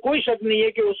 اس میں کوئی شک نہیں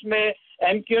ہے کہ اس میں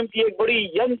ایم کیو ایم کی ایک بڑی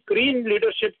ینگ کرین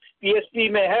لیڈرشپ پی ایس پی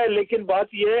میں ہے, لیکن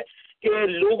بات یہ ہے کہ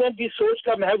لوگوں کی سوچ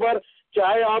کا محور,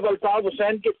 چاہے آپ الطاف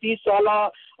حسین کے 30 سالہ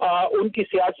ان کی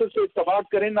سیاست سے اتفاق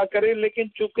کریں نہ کریں, لیکن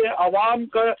چونکہ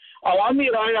عوامی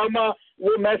رائے عامہ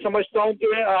وہ میں سمجھتا ہوں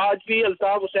کہ آج بھی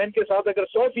الطاف حسین کے ساتھ اگر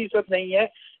 100% نہیں ہے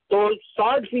تو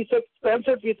 60%,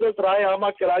 65% رائے عامہ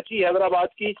کراچی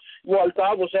حیدرآباد کی وہ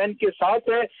الطاف حسین کے ساتھ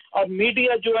ہے. اب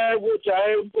میڈیا جو ہے وہ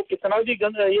چاہے ان کو کتنا بھی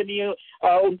یعنی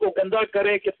ان کو گندا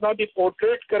کرے, کتنا بھی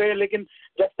پورٹریٹ کرے, لیکن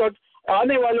جب تک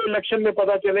آنے والے الیکشن میں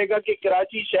پتہ چلے گا کہ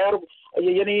کراچی شہر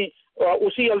یعنی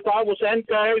اسی الطاف حسین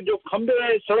کا ہے جو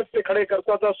کھمبے سڑک پہ کھڑے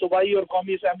کرتا تھا صوبائی اور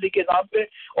قومی اسمبلی کے نام پہ,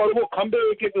 اور وہ کھمبے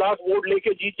 1-1 لاکھ ووٹ لے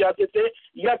کے جیت جاتے تھے,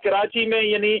 یا کراچی میں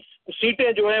یعنی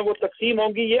سیٹیں جو ہیں وہ تقسیم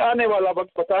ہوں گی. یہ آنے والا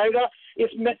وقت بتائے گا.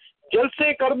 اس میں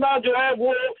جلسے کرنا جو ہے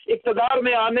وہ اقتدار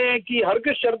میں آنے کی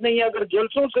ہرگز شرط نہیں ہے. اگر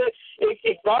جلسوں سے ایک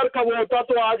اقتدار کا وہ ہوتا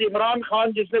تو آج عمران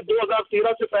خان جس نے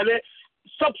 2013 سے پہلے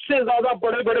سب سے زیادہ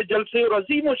بڑے بڑے جلسے اور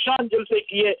عظیم الشان جلسے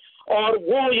کیے, اور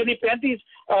وہ یعنی 35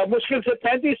 مشکل سے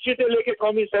 35 سیٹیں لے کے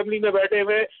قومی اسمبلی میں بیٹھے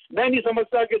ہوئے. میں نہیں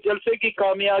سمجھتا کہ جلسے کی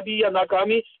کامیابی یا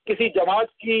ناکامی کسی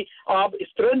جماعت کی آپ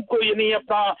اسٹرینتھ کو یعنی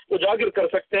اپنا اجاگر کر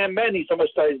سکتے ہیں. میں نہیں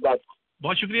سمجھتا اس بات کو.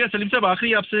 بہت شکریہ سلیم صاحب.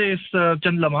 آخری آپ سے اس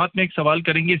چند لمحات میں ایک سوال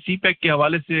کریں گے. سی پیک کے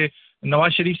حوالے سے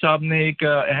نواز شریف صاحب نے ایک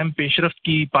اہم پیش رفت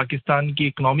کی پاکستان کی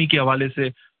اکنامی کے حوالے سے.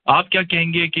 آپ کیا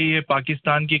کہیں گے کہ یہ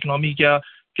پاکستان کی اکنامی کیا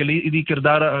کلیدی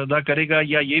کردار ادا کرے گا,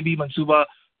 یا یہ بھی منصوبہ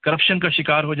کرپشن کا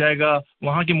شکار ہو جائے گا؟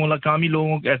 وہاں کے مقامی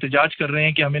لوگوں احتجاج کر رہے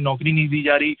ہیں کہ ہمیں نوکری نہیں دی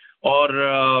جا رہی, اور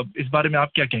اس بارے میں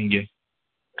آپ کیا کہیں گے؟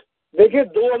 دیکھیں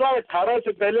 2018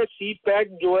 سے پہلے سی پیک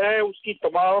جو ہے اس کی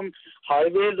تمام ہائی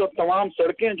ویز اور تمام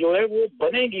سڑکیں جو ہے وہ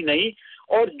بنے گی نہیں,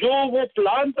 اور جو وہ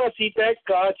پلان تھا سی پیک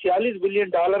کا $46 بلین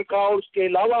کا, اور اس کے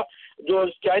علاوہ جو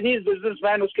چائنیز بزنس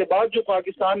مین اس کے بعد جو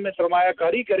پاکستان میں سرمایہ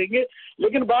کاری کریں گے.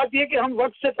 لیکن بات یہ کہ ہم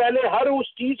وقت سے پہلے ہر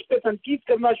اس چیز پہ تنقید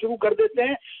کرنا شروع کر دیتے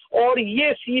ہیں, اور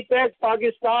یہ سی پیک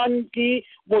پاکستان کی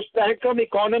مستحکم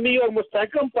اکانومی اور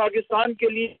مستحکم پاکستان کے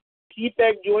لیے سی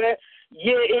پیک جو ہے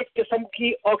یہ ایک قسم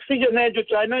کی آکسیجن ہے جو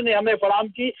چائنا نے ہمیں فراہم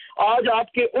کی. آج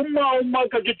آپ کے امہ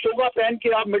کا جو چوگا پہن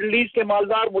کے آپ مڈل ایسٹ کے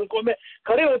مالدار ملکوں میں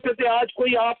کھڑے ہوتے تھے, آج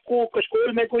کوئی آپ کو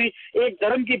کشکول میں کوئی ایک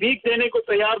درم کی بھیک دینے کو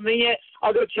تیار نہیں ہے.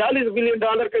 اگر $46 بلین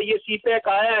کا یہ سی پیک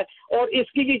آیا ہے, اور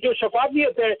اس کی جو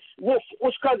شفافیت ہے وہ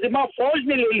اس کا ذمہ فوج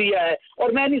نے لے لیا ہے, اور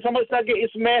میں نہیں سمجھتا کہ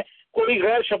اس میں کوئی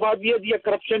غیر شفافیت یا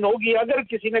کرپشن ہوگی. اگر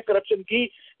کسی نے کرپشن کی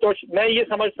تو میں یہ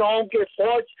سمجھتا ہوں کہ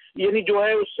فوج یعنی جو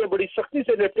ہے اس سے بڑی سختی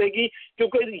سے نپٹے گی,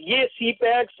 کیونکہ یہ سی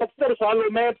پیک 70 سالوں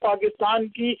میں پاکستان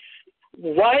کی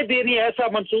واحد یعنی ایسا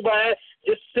منصوبہ ہے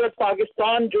جس سے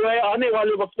پاکستان جو ہے آنے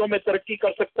والے وقتوں میں ترقی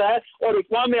کر سکتا ہے اور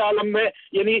اقوام عالم میں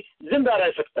یعنی زندہ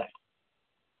رہ سکتا ہے.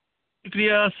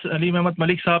 شکریہ سلیم احمد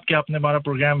ملک صاحب کہ آپ نے ہمارا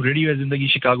پروگرام ریڈیو زندگی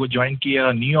شکاگو جوائن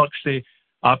کیا نیو یارک سے.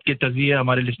 آپ کے تجزیے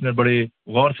ہمارے لسنر بڑے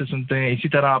غور سے سنتے ہیں. اسی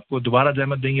طرح آپ کو دوبارہ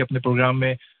زحمت دیں گے اپنے پروگرام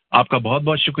میں. آپ کا بہت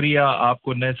بہت شکریہ. آپ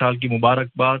کو نئے سال کی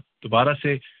مبارکباد دوبارہ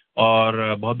سے, اور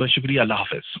بہت بہت شکریہ. اللہ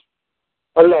حافظ.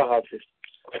 اللہ حافظ.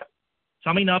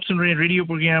 सामीन, आप सुन रहे हैं रेडियो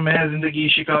प्रोग्राम है जिंदगी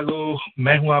शिकागो।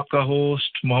 मैं हूं आपका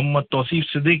होस्ट मोहम्मद तौसीफ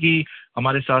सिद्दीकी।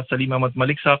 हमारे साथ सलीम अहमद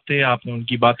मलिक साहब थे। आपने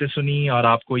उनकी बातें सुनी और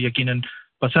आपको यकीनन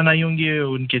पसंद आई होंगी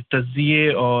उनके तज्जिए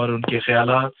और उनके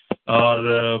ख्यालात।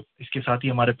 और इसके साथ ही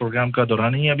हमारे प्रोग्राम का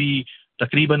दौरान ही अभी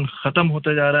तकरीबन ख़त्म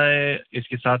होता जा रहा है।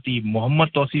 इसके साथ ही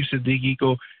मोहम्मद तौसीफ सिद्दीकी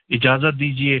को इजाज़त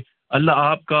दीजिए। अल्लाह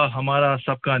आपका, हमारा,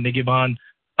 सबका निगहबान।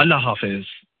 अल्लाह हाफिज।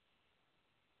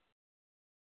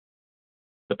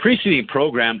 The preceding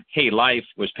program, Hey Life,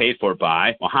 was paid for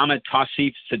by Mohammed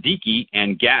Tausif Siddiqui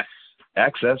and guests.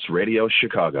 Access Radio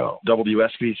Chicago,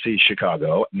 WSBC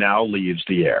Chicago, now leaves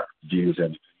the air. Views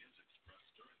and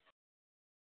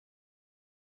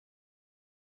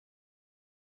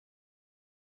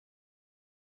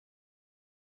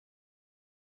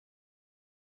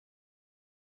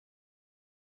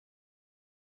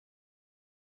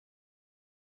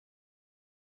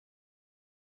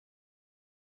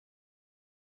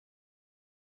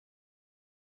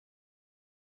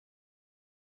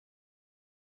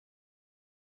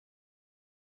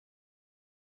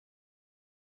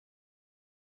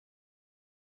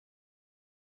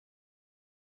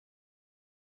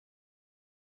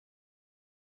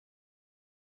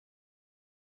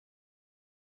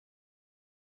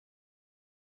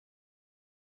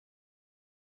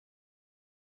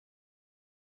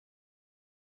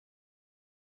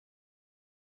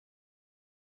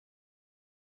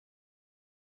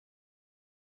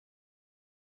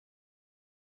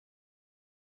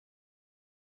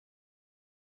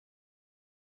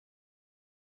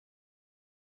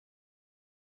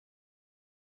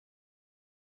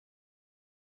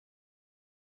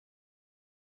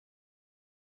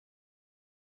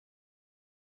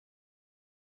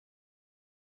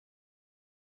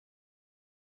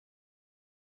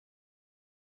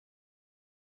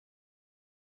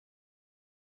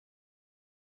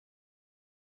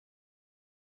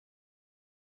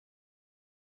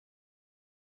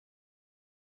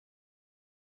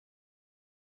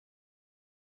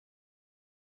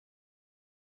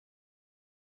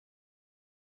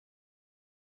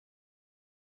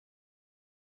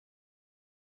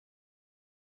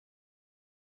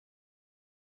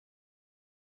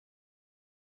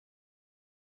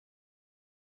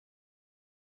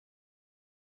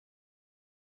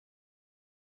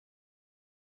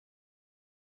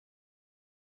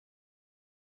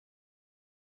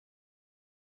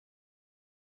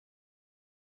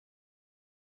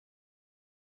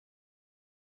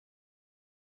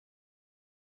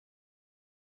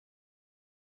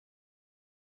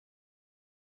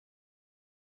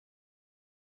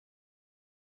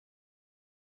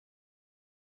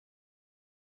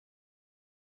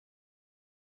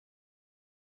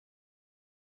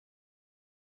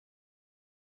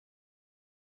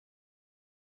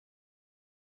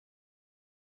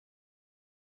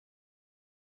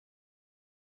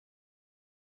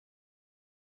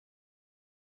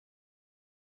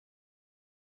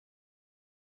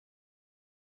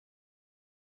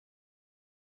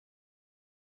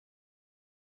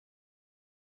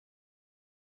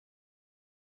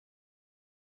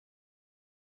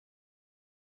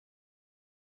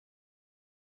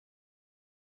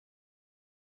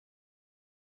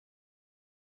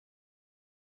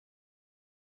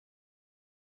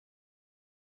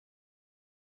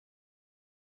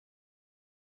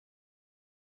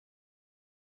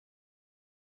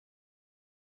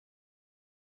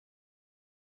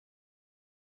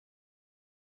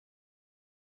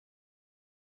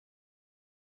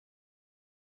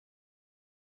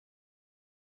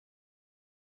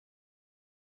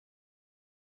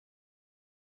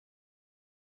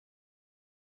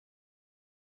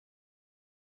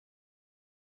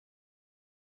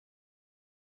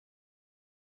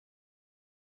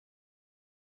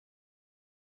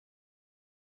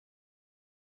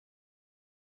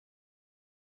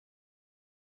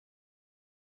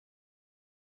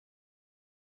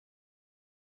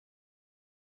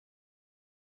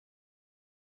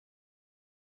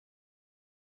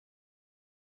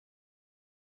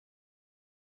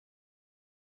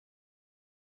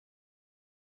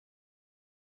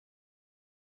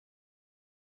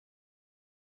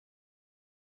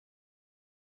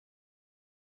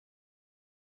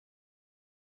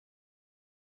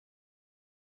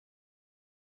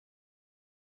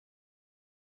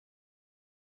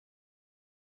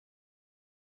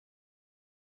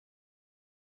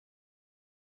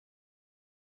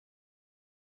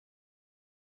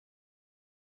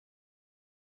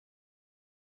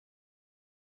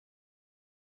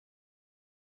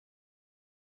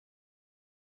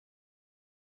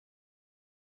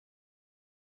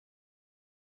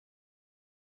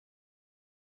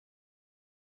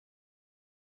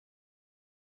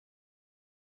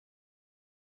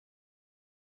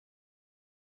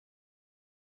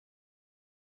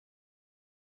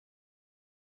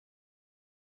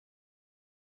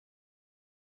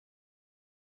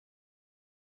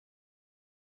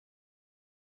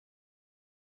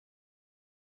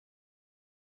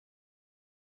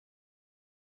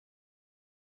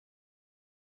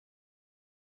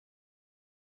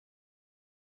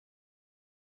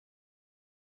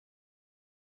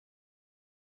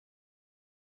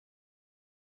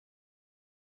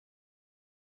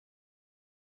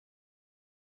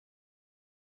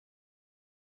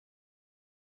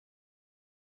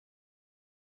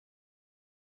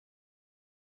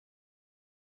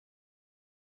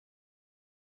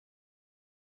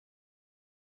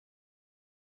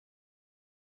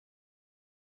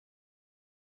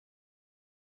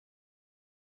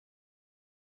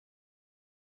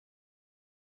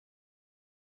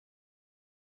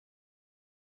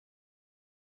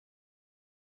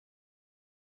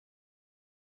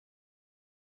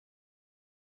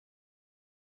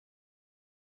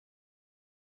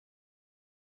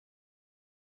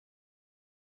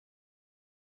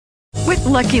With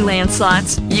Lucky Land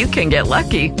Slots, you can get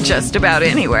lucky just about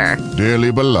anywhere.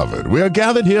 Dearly beloved, we are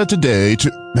gathered here today to...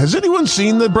 Has anyone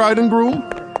seen the bride and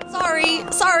groom?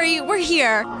 Sorry, we're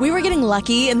here. We were getting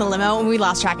lucky in the limo and we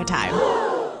lost track of time.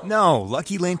 No,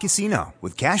 Lucky Land Casino,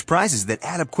 with cash prizes that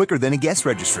add up quicker than a guest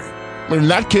registry. In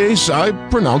that case, I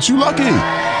pronounce you lucky.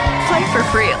 Play for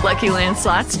free at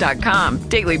LuckyLandSlots.com.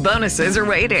 Daily bonuses are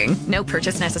waiting. No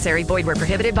purchase necessary. Void where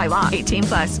prohibited by law.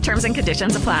 18+. Terms and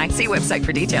conditions apply. See website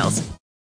for details.